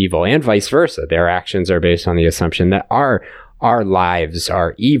actions are evil, and vice versa. Their actions are based on the assumption that our lives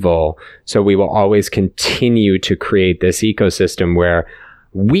are evil. So we will always continue to create this ecosystem where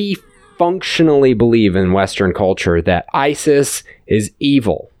we functionally believe in Western culture that ISIS is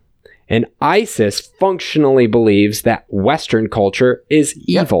evil. And ISIS functionally believes that Western culture is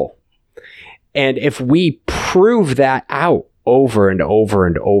evil. Yep. And if we prove that out over and over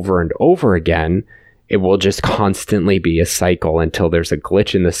and over and over again, it will just constantly be a cycle until there's a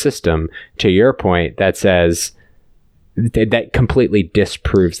glitch in the system, to your point, that says that completely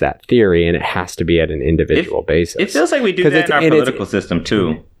disproves that theory, and it has to be at an individual basis. It feels like we do that in our political system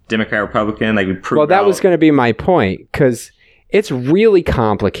too. Democrat, Republican, like we prove. Well, that was going to be my point, because it's really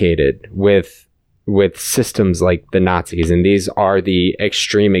complicated with systems like the Nazis, and these are the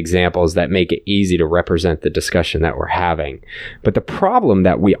extreme examples that make it easy to represent the discussion that we're having. But the problem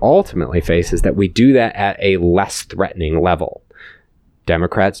that we ultimately face is that we do that at a less threatening level.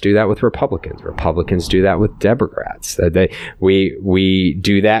 Democrats do that with Republicans. Republicans do that with Democrats. We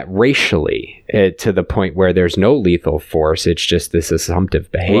do that racially to the point where there's no lethal force. It's just this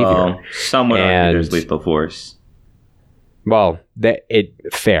assumptive behavior. Well, some would argue there's lethal force. Well,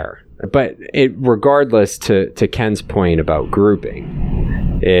 fair. But regardless, to Ken's point about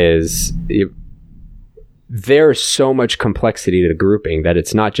grouping, there's so much complexity to grouping that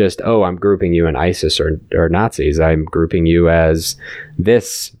it's not just, I'm grouping you in ISIS or Nazis. I'm grouping you as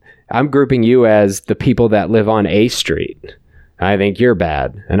this. I'm grouping you as the people that live on A Street. I think you're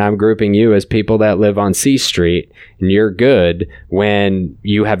bad. And I'm grouping you as people that live on C Street, and you're good when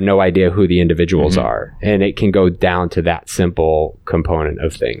you have no idea who the individuals are. And it can go down to that simple component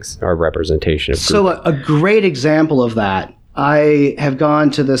of things, or representation of group. So a great example of that, I have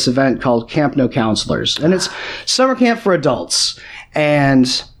gone to this event called Camp No Counselors, and it's summer camp for adults. And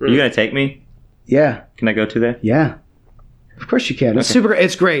Are you going to take me? yeah, Can I go to that? yeah, of course you can. It's super.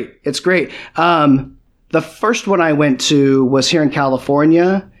 It's great. It's great. The first one I went to was here in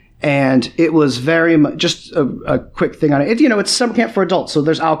California, and it was very much just a quick thing on it. It's summer camp for adults, so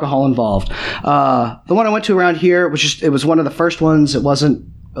there's alcohol involved. The one I went to around here it was one of the first ones. It wasn't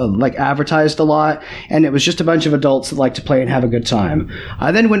like advertised a lot, and it was just a bunch of adults that like to play and have a good time.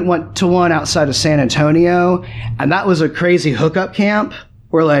 I then went to one outside of San Antonio, and that was a crazy hookup camp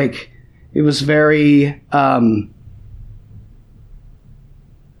where like it was very.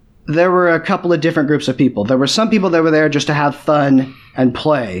 There were a couple of different groups of people. There were some people that were there just to have fun and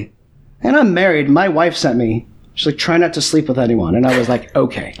play. And I'm married. My wife sent me. She's like, try not to sleep with anyone. And I was like,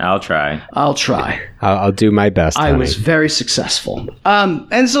 okay. I'll try. I'll try. I'll do my best. I was very successful.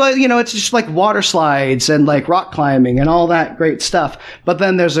 And so, it's just like water slides and like rock climbing and all that great stuff. But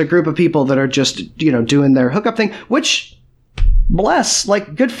then there's a group of people that are just, doing their hookup thing, which... bless,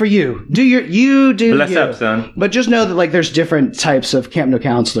 like, good for you. You do Bless you. up, son. But just know that, like, there's different types of Camp No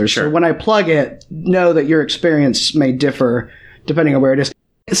Counselors. Sure. So when I plug it, know that your experience may differ depending on where it is.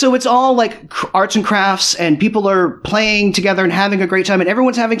 So it's all, like, arts and crafts, and people are playing together and having a great time, and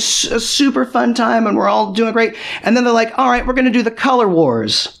everyone's having a super fun time, and we're all doing great. And then they're like, all right, we're going to do the color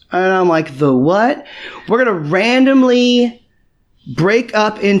wars. And I'm like, the what? We're going to randomly break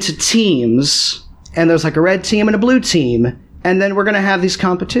up into teams, and there's, like, a red team and a blue team. And then we're going to have these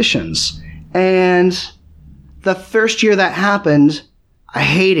competitions. And the first year that happened, I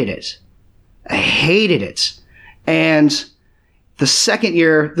hated it. And the second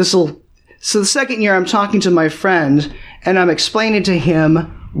year, the second year I'm talking to my friend and I'm explaining to him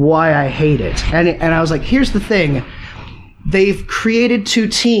why I hate it. And I was like, here's the thing. They've created two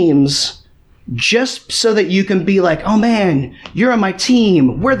teams just so that you can be like, oh man, you're on my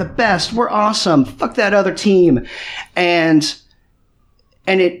team. We're the best. We're awesome. Fuck that other team. And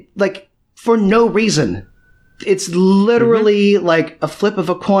it, like, for no reason. It's literally like a flip of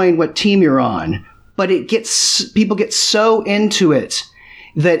a coin what team you're on. But people get so into it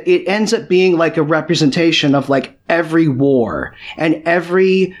that it ends up being like a representation of like every war and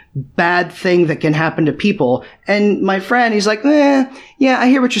every bad thing that can happen to people. And my friend, he's like, yeah, I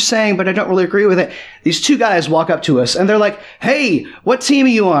hear what you're saying, but I don't really agree with it. These two guys walk up to us and they're like, hey, what team are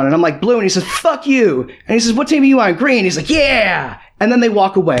you on? And I'm like, blue. And he says, fuck you. And he says, what team are you on? Green. He's like, yeah. And then they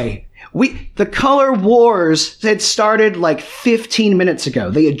walk away. The color wars had started like 15 minutes ago.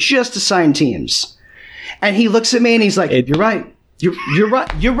 They had just assigned teams. And he looks at me and he's like, you're right. You're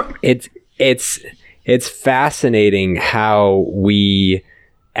right. You're right. It's fascinating how we,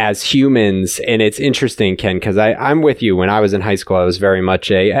 as humans, and it's interesting, Ken, because I'm with you. When I was in high school, I was very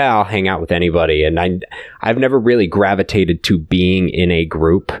much I'll hang out with anybody, and I've never really gravitated to being in a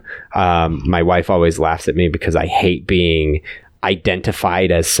group. My wife always laughs at me because I hate being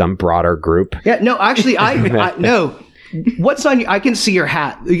identified as some broader group. Yeah, no, actually, I no. What's on I can see your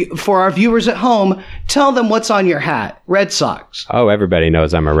hat. For our viewers at home, tell them what's on your hat. Red Sox. Oh, everybody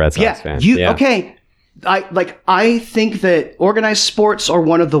knows I'm a Red Sox fan. Okay. I think that organized sports are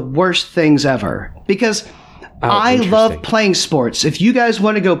one of the worst things ever because I love playing sports. If you guys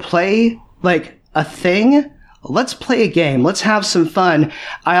want to go play like a thing, let's play a game. Let's have some fun.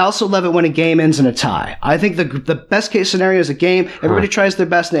 I also love it when a game ends in a tie. I think the best case scenario is a game. Everybody tries their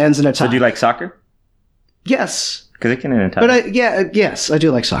best and it ends in a tie. So do you like soccer? Yes. Because it can end in a tie. But yes, I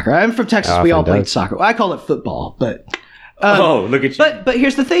do like soccer. I'm from Texas. We all played soccer. I call it football, but look at you. But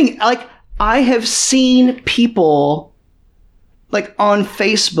here's the thing. Like, I have seen people like on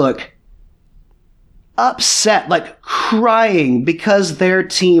Facebook upset, like crying because their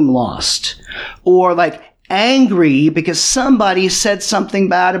team lost, or like angry because somebody said something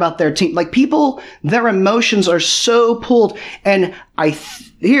bad about their team. Like, people, their emotions are so pulled. And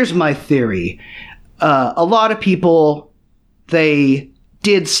here's my theory. A lot of people, they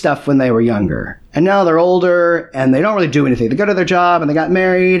did stuff when they were younger, and now they're older and they don't really do anything. They go to their job and they got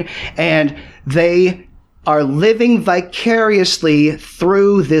married and they are living vicariously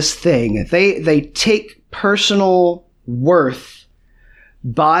through this thing. They take personal worth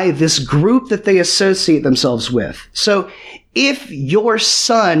by this group that they associate themselves with. So if your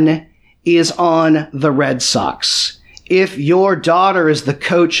son is on the Red Sox, if your daughter is the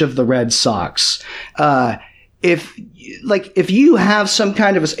coach of the Red Sox, if you have some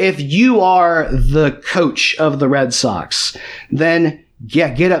kind of if you are the coach of the Red Sox, then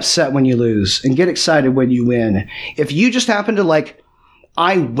get upset when you lose and get excited when you win. If you just happen to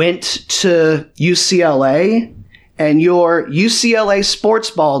I went to UCLA and your UCLA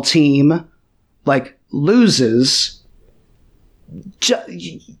sports ball team loses,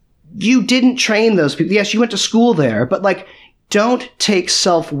 you didn't train those people. Yes, you went to school there, but don't take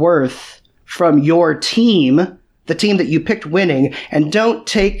self-worth from your team, the team that you picked winning, and don't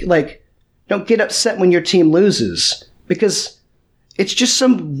get upset when your team loses, because it's just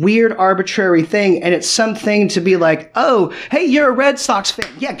some weird arbitrary thing, and it's something to be oh, hey, you're a Red Sox fan.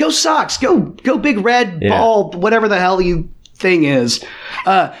 Yeah, go Sox. Go Big Red Ball, whatever the hell you thing is.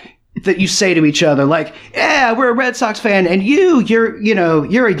 That you say to each other, yeah, we're a Red Sox fan, and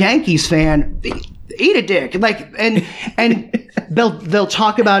you're a Yankees fan. Eat a dick, and they'll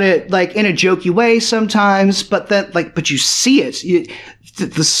talk about it in a jokey way sometimes, but then but you see it,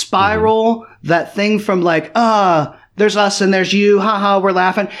 the spiral, that thing from there's us and there's you, haha, we're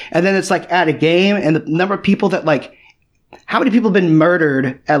laughing, and then it's at a game, and the number of people that how many people have been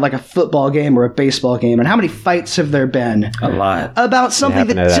murdered at a football game or a baseball game? And how many fights have there been? A lot. About something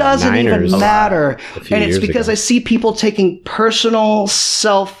that doesn't even matter. And it's because I see people taking personal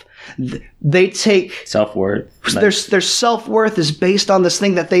they take self-worth. Their self-worth is based on this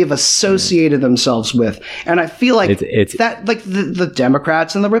thing that they've associated themselves with. And I feel it's that the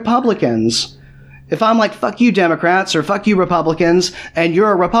Democrats and the Republicans. If I'm fuck you Democrats or fuck you Republicans, and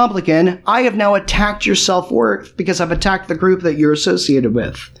you're a Republican, I have now attacked your self-worth because I've attacked the group that you're associated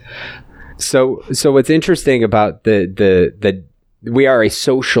with. So what's interesting about the we are a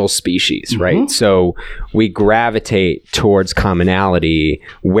social species, right? Mm-hmm. So we gravitate towards commonality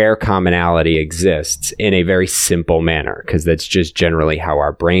where commonality exists in a very simple manner, because that's just generally how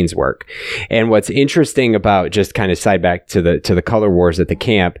our brains work. And what's interesting about, just kind of side back to the color wars at the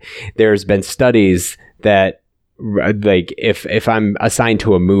camp, there's been studies that if I'm assigned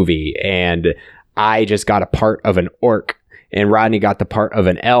to a movie and I just got a part of an orc and Rodney got the part of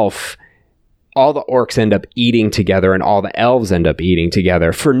an elf, all the orcs end up eating together and all the elves end up eating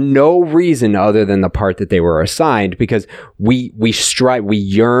together for no reason other than the part that they were assigned, because we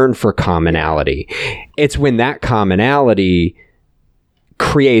yearn for commonality. It's when that commonality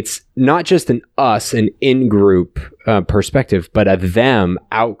creates not just an in-group perspective, but a them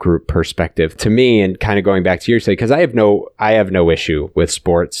out-group perspective to me. And kind of going back to your say, because I have no issue with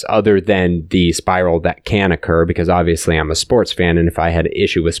sports other than the spiral that can occur, because obviously I'm a sports fan, and if I had an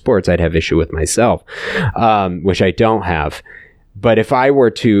issue with sports, I'd have issue with myself, which I don't have. But if I were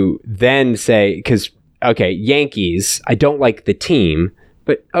to then say, because okay, Yankees, I don't like the team,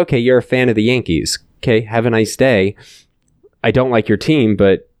 but okay, you're a fan of the Yankees, okay, have a nice day. I don't like your team,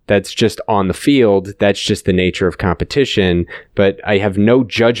 but that's just on the field. That's just the nature of competition. But I have no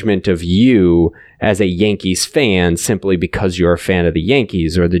judgment of you as a Yankees fan simply because you're a fan of the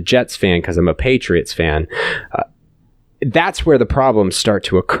Yankees, or the Jets fan because I'm a Patriots fan. That's where the problems start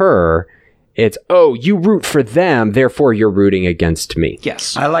to occur. It's, oh, you root for them, therefore you're rooting against me.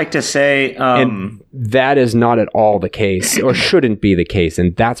 Yes. I like to say... and that is not at all the case, or shouldn't be the case,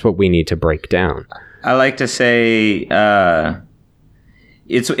 and that's what we need to break down. I like to say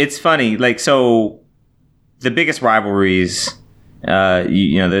it's funny. So the biggest rivalries,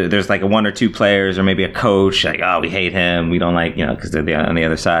 there's a one or two players or maybe a coach. We hate him. We don't like, because they're on the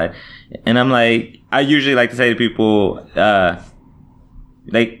other side. And I'm I usually like to say to people,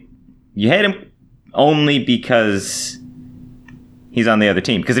 you hate him only because he's on the other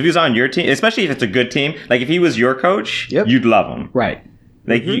team. Because if he was on your team, especially if it's a good team, if he was your coach, yep, you'd love him. Right.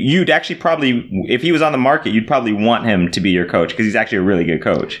 You'd actually probably, if he was on the market, you'd probably want him to be your coach because he's actually a really good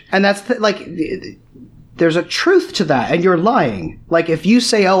coach. And that's there's a truth to that, and you're lying. If you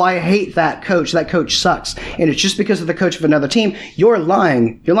say, oh, I hate that coach sucks, and it's just because of the coach of another team, you're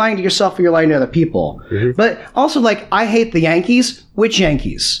lying. You're lying to yourself, or you're lying to other people. Mm-hmm. But also, I hate the Yankees. Which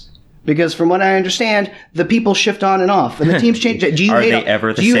Yankees? Because from what I understand, the people shift on and off, and the teams change. Do you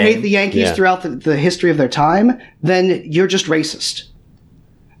hate the Yankees throughout the history of their time? Then you're just racist.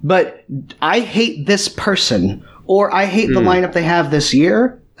 But I hate this person, or I hate the lineup they have this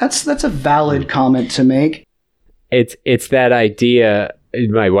year. That's a valid comment to make. It's that idea.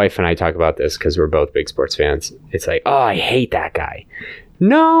 My wife and I talk about this because we're both big sports fans. It's oh, I hate that guy.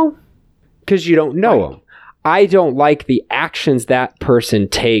 No, because you don't know him. I don't like the actions that person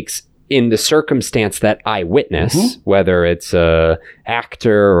takes in the circumstance that I witness, whether it's a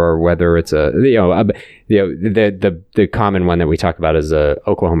actor or whether it's the common one that we talk about is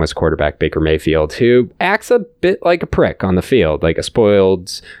Oklahoma's quarterback Baker Mayfield, who acts a bit like a prick on the field, like a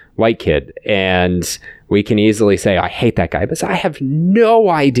spoiled white kid. And we can easily say, I hate that guy, but I have no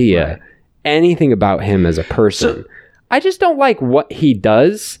idea anything about him as a person. I just don't like what he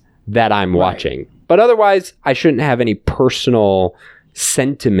does that I'm watching. But otherwise, I shouldn't have any personal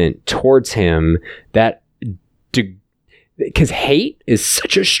sentiment towards him because hate is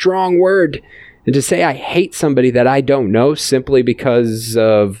such a strong word. And to say I hate somebody that I don't know simply because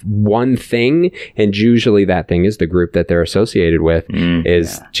of one thing, and usually that thing is the group that they're associated with,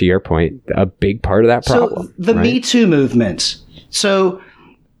 is, to your point, a big part of that problem. So the Me Too movement. So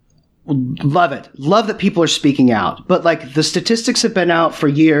love it. Love that people are speaking out. But like the statistics have been out for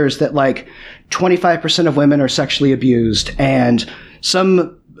years that like 25% of women are sexually abused, and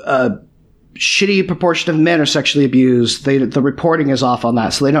some shitty proportion of men are sexually abused. The reporting is off on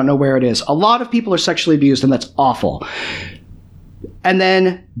that, so they don't know where it is. A lot of people are sexually abused, and that's awful. And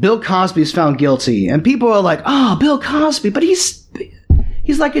then Bill Cosby's found guilty, and people are like, oh, Bill Cosby, but he's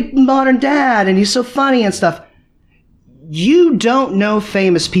like a modern dad, and he's so funny and stuff. You don't know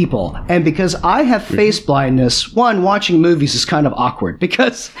famous people. And because I have face blindness, one, watching movies is kind of awkward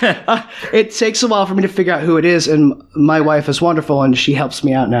because it takes a while for me to figure out who it is. And my wife is wonderful and she helps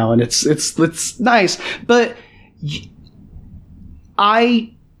me out now. And it's nice. But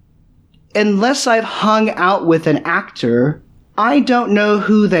unless I've hung out with an actor, I don't know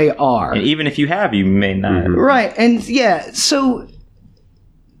who they are. And even if you have, you may not. Right. And yeah, so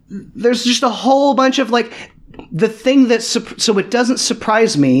there's just a whole bunch of like, the thing that, so it doesn't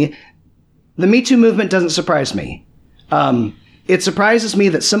surprise me. The Me Too movement doesn't surprise me. It surprises me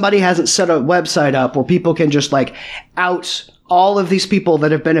that somebody hasn't set a website up where people can just like out all of these people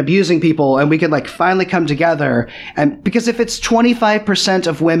that have been abusing people, and we can like finally come together. And because if it's 25%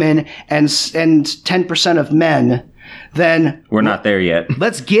 of women and 10% of men, then we're not there yet.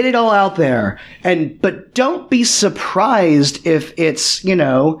 Let's get it all out there. But don't be surprised if it's,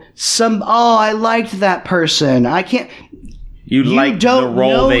 I liked that person. I can't. You liked the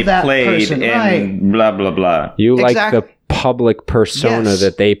role they played person, and blah, blah, blah. You like the public persona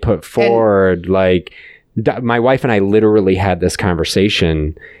that they put forward. My wife and I literally had this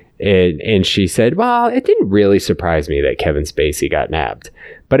conversation, and she said, well, it didn't really surprise me that Kevin Spacey got nabbed,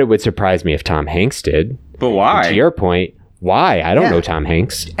 but it would surprise me if Tom Hanks did. But why? And to your point, why? I don't know Tom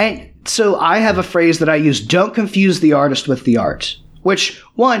Hanks. And so I have a phrase that I use: don't confuse the artist with the art. Which,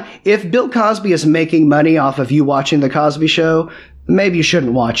 one, if Bill Cosby is making money off of you watching The Cosby Show, maybe you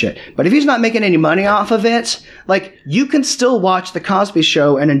shouldn't watch it. But if he's not making any money off of it, like, you can still watch The Cosby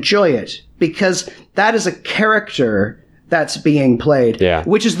Show and enjoy it, because that is a character that's being played. Yeah.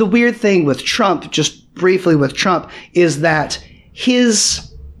 Which is the weird thing with Trump, just briefly with Trump, is that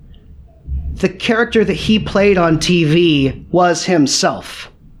the character that he played on TV was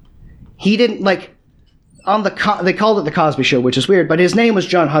himself. He didn't, like, they called it The Cosby Show, which is weird, but his name was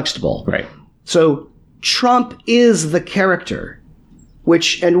John Huxtable. Right. So Trump is the character,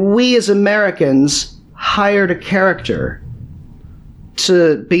 and we as Americans hired a character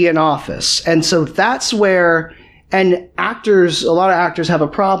to be in office. And so that's where, and a lot of actors have a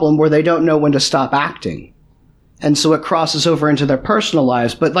problem where they don't know when to stop acting. And so it crosses over into their personal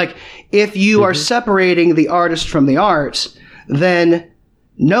lives. But like, if you are separating the artist from the art, then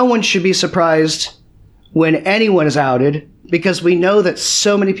no one should be surprised when anyone is outed, because we know that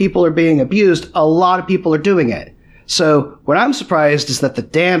so many people are being abused. A lot of people are doing it. So what I'm surprised is that the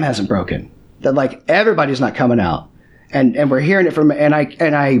dam hasn't broken, that like everybody's not coming out, and we're hearing it from, and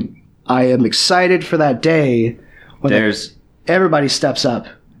I am excited for that day when everybody steps up.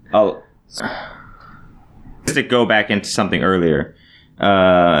 Oh, just to go back into something earlier,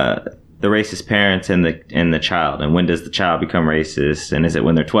 the racist parents and the child, and when does the child become racist, and is it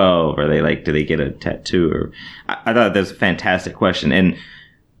when they're 12, or do they get a tattoo? Or I thought that was a fantastic question. And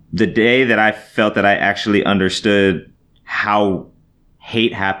the day that I felt that I actually understood how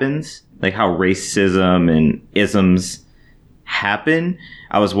hate happens, like how racism and isms happen,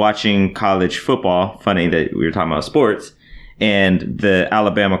 I was watching college football. Funny that we were talking about sports, and the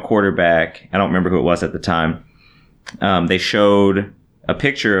Alabama quarterback, I don't remember who it was at the time, they showed a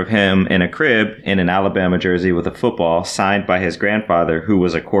picture of him in a crib in an Alabama jersey with a football signed by his grandfather, who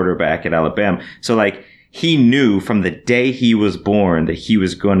was a quarterback at Alabama. So like, he knew from the day he was born that he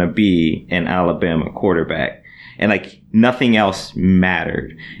was going to be an Alabama quarterback, and like nothing else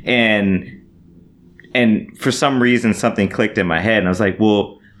mattered. And for some reason, something clicked in my head, and I was like,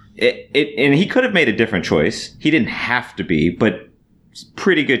 well, and he could have made a different choice. He didn't have to be, but it's a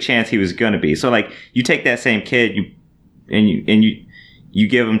pretty good chance he was going to be. So like, you take that same kid, you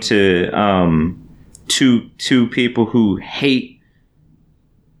give them to two people who hate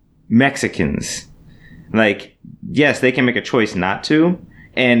Mexicans. Like, yes, they can make a choice not to.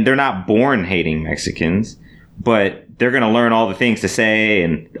 and they're not born hating Mexicans, but they're going to learn all the things to say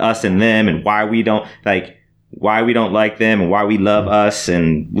and us and them and why we don't like them and why we love us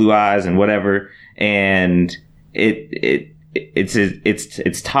and blue eyes and whatever. And it's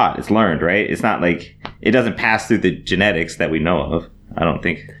taught, it's learned, right? It's not like it doesn't pass through the genetics that we know of, I don't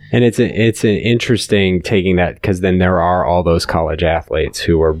think. And it's an interesting taking that, because then there are all those college athletes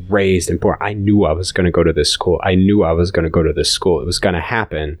who were raised and born. I knew I was going to go to this school. I knew I was going to go to this school. It was going to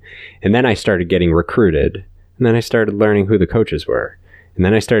happen. And then I started getting recruited. And then I started learning who the coaches were. And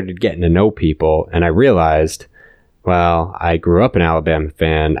then I started getting to know people. And I realized, well, I grew up an Alabama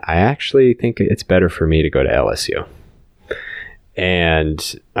fan. I actually think it's better for me to go to LSU.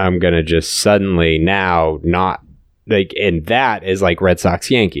 And I'm going to just suddenly now not like, and that is like Red Sox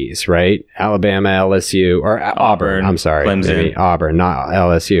Yankees, right? Alabama, LSU, or Auburn. I'm sorry. Clemson. Auburn, not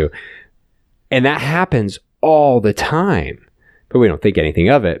LSU. And that happens all the time, but we don't think anything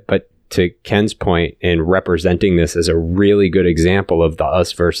of it. But to Ken's point in representing this as a really good example of the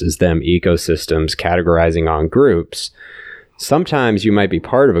us versus them ecosystems, categorizing on groups, sometimes you might be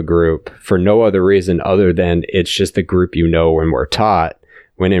part of a group for no other reason other than it's just the group you know and were taught,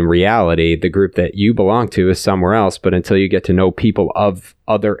 when in reality, the group that you belong to is somewhere else. But until you get to know people of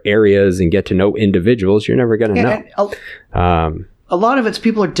other areas and get to know individuals, you're never going to know. A lot of it's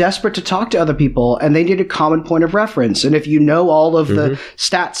people are desperate to talk to other people and they need a common point of reference. And if you know all of the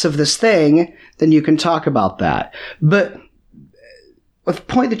stats of this thing, then you can talk about that. But the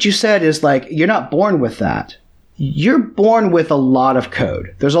point that you said is like, you're not born with that. You're born with a lot of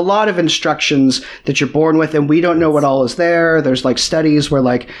code. There's a lot of instructions that you're born with, and we don't know what all is there. There's like studies where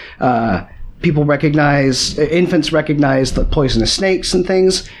like infants recognize the poisonous snakes and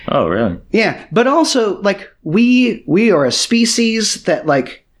things. Oh, really? Yeah. But also like we are a species that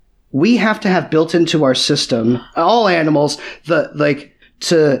like we have to have built into our system, all animals,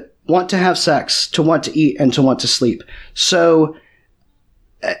 to want to have sex, to want to eat, and to want to sleep. So,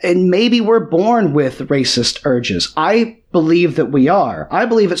 and maybe we're born with racist urges. I believe that we are. I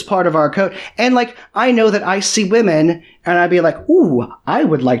believe it's part of our code. And like, I know that I see women and I'd be like, ooh, I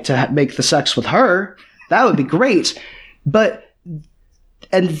would like to make the sex with her. That would be great.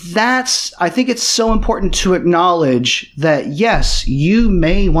 And I think it's so important to acknowledge that, yes, you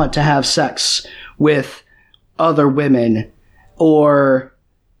may want to have sex with other women, or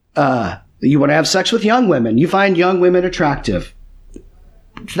you want to have sex with young women. You find young women attractive.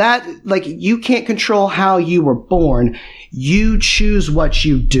 That, like, you can't control how you were born. You choose what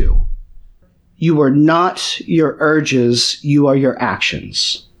you do. You are not your urges. You are your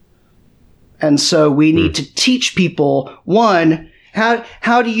actions. And so we need to teach people, one,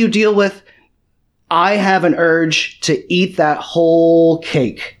 how do you deal with, I have an urge to eat that whole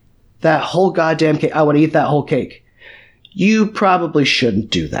cake, that whole goddamn cake. I want to eat that whole cake. You probably shouldn't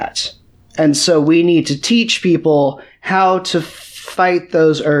do that. And so we need to teach people how to fight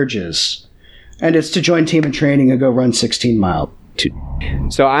those urges. And it's to join Team in Training and go run 16 miles.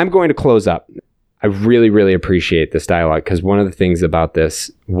 So I'm going to close up. I really, really appreciate this dialogue, because one of the things about this,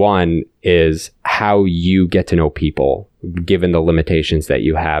 one, is how you get to know people, given the limitations that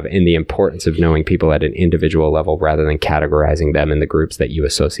you have, and the importance of knowing people at an individual level rather than categorizing them in the groups that you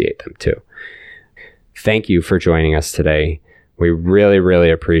associate them to. Thank you for joining us today. We really,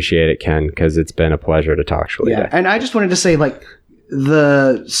 really appreciate it, Ken, because it's been a pleasure to talk to you today. And I just wanted to say, like,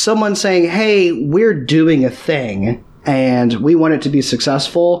 someone saying, hey, we're doing a thing and we want it to be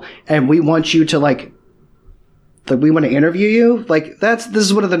successful and we want you to we want to interview you. Like, this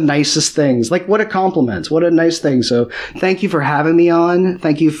is one of the nicest things. Like, what a compliment. What a nice thing. So thank you for having me on.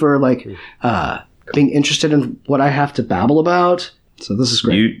 Thank you for being interested in what I have to babble about. So this is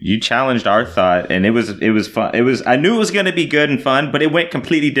great. You challenged our thought, and it was fun. I knew it was going to be good and fun, but it went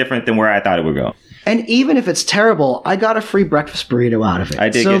completely different than where I thought it would go. And even if it's terrible, I got a free breakfast burrito out of it. I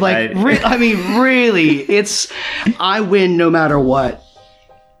did. So really, I win no matter what.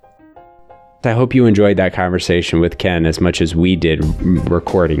 I hope you enjoyed that conversation with Ken as much as we did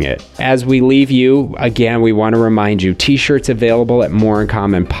recording it. As we leave you, again, we want to remind you, t-shirts available at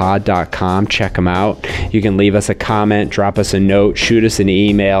moreincommonpod.com. Check them out. You can leave us a comment, drop us a note, shoot us an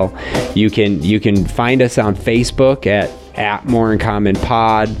email. You can find us on Facebook at More in Common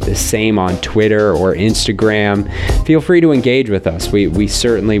Pod, the same on Twitter or Instagram. Feel free to engage with us. We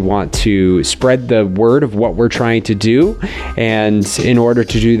certainly want to spread the word of what we're trying to do, and in order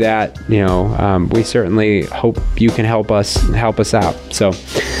to do that, we certainly hope you can help us out. So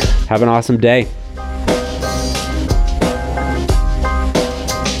have an awesome day.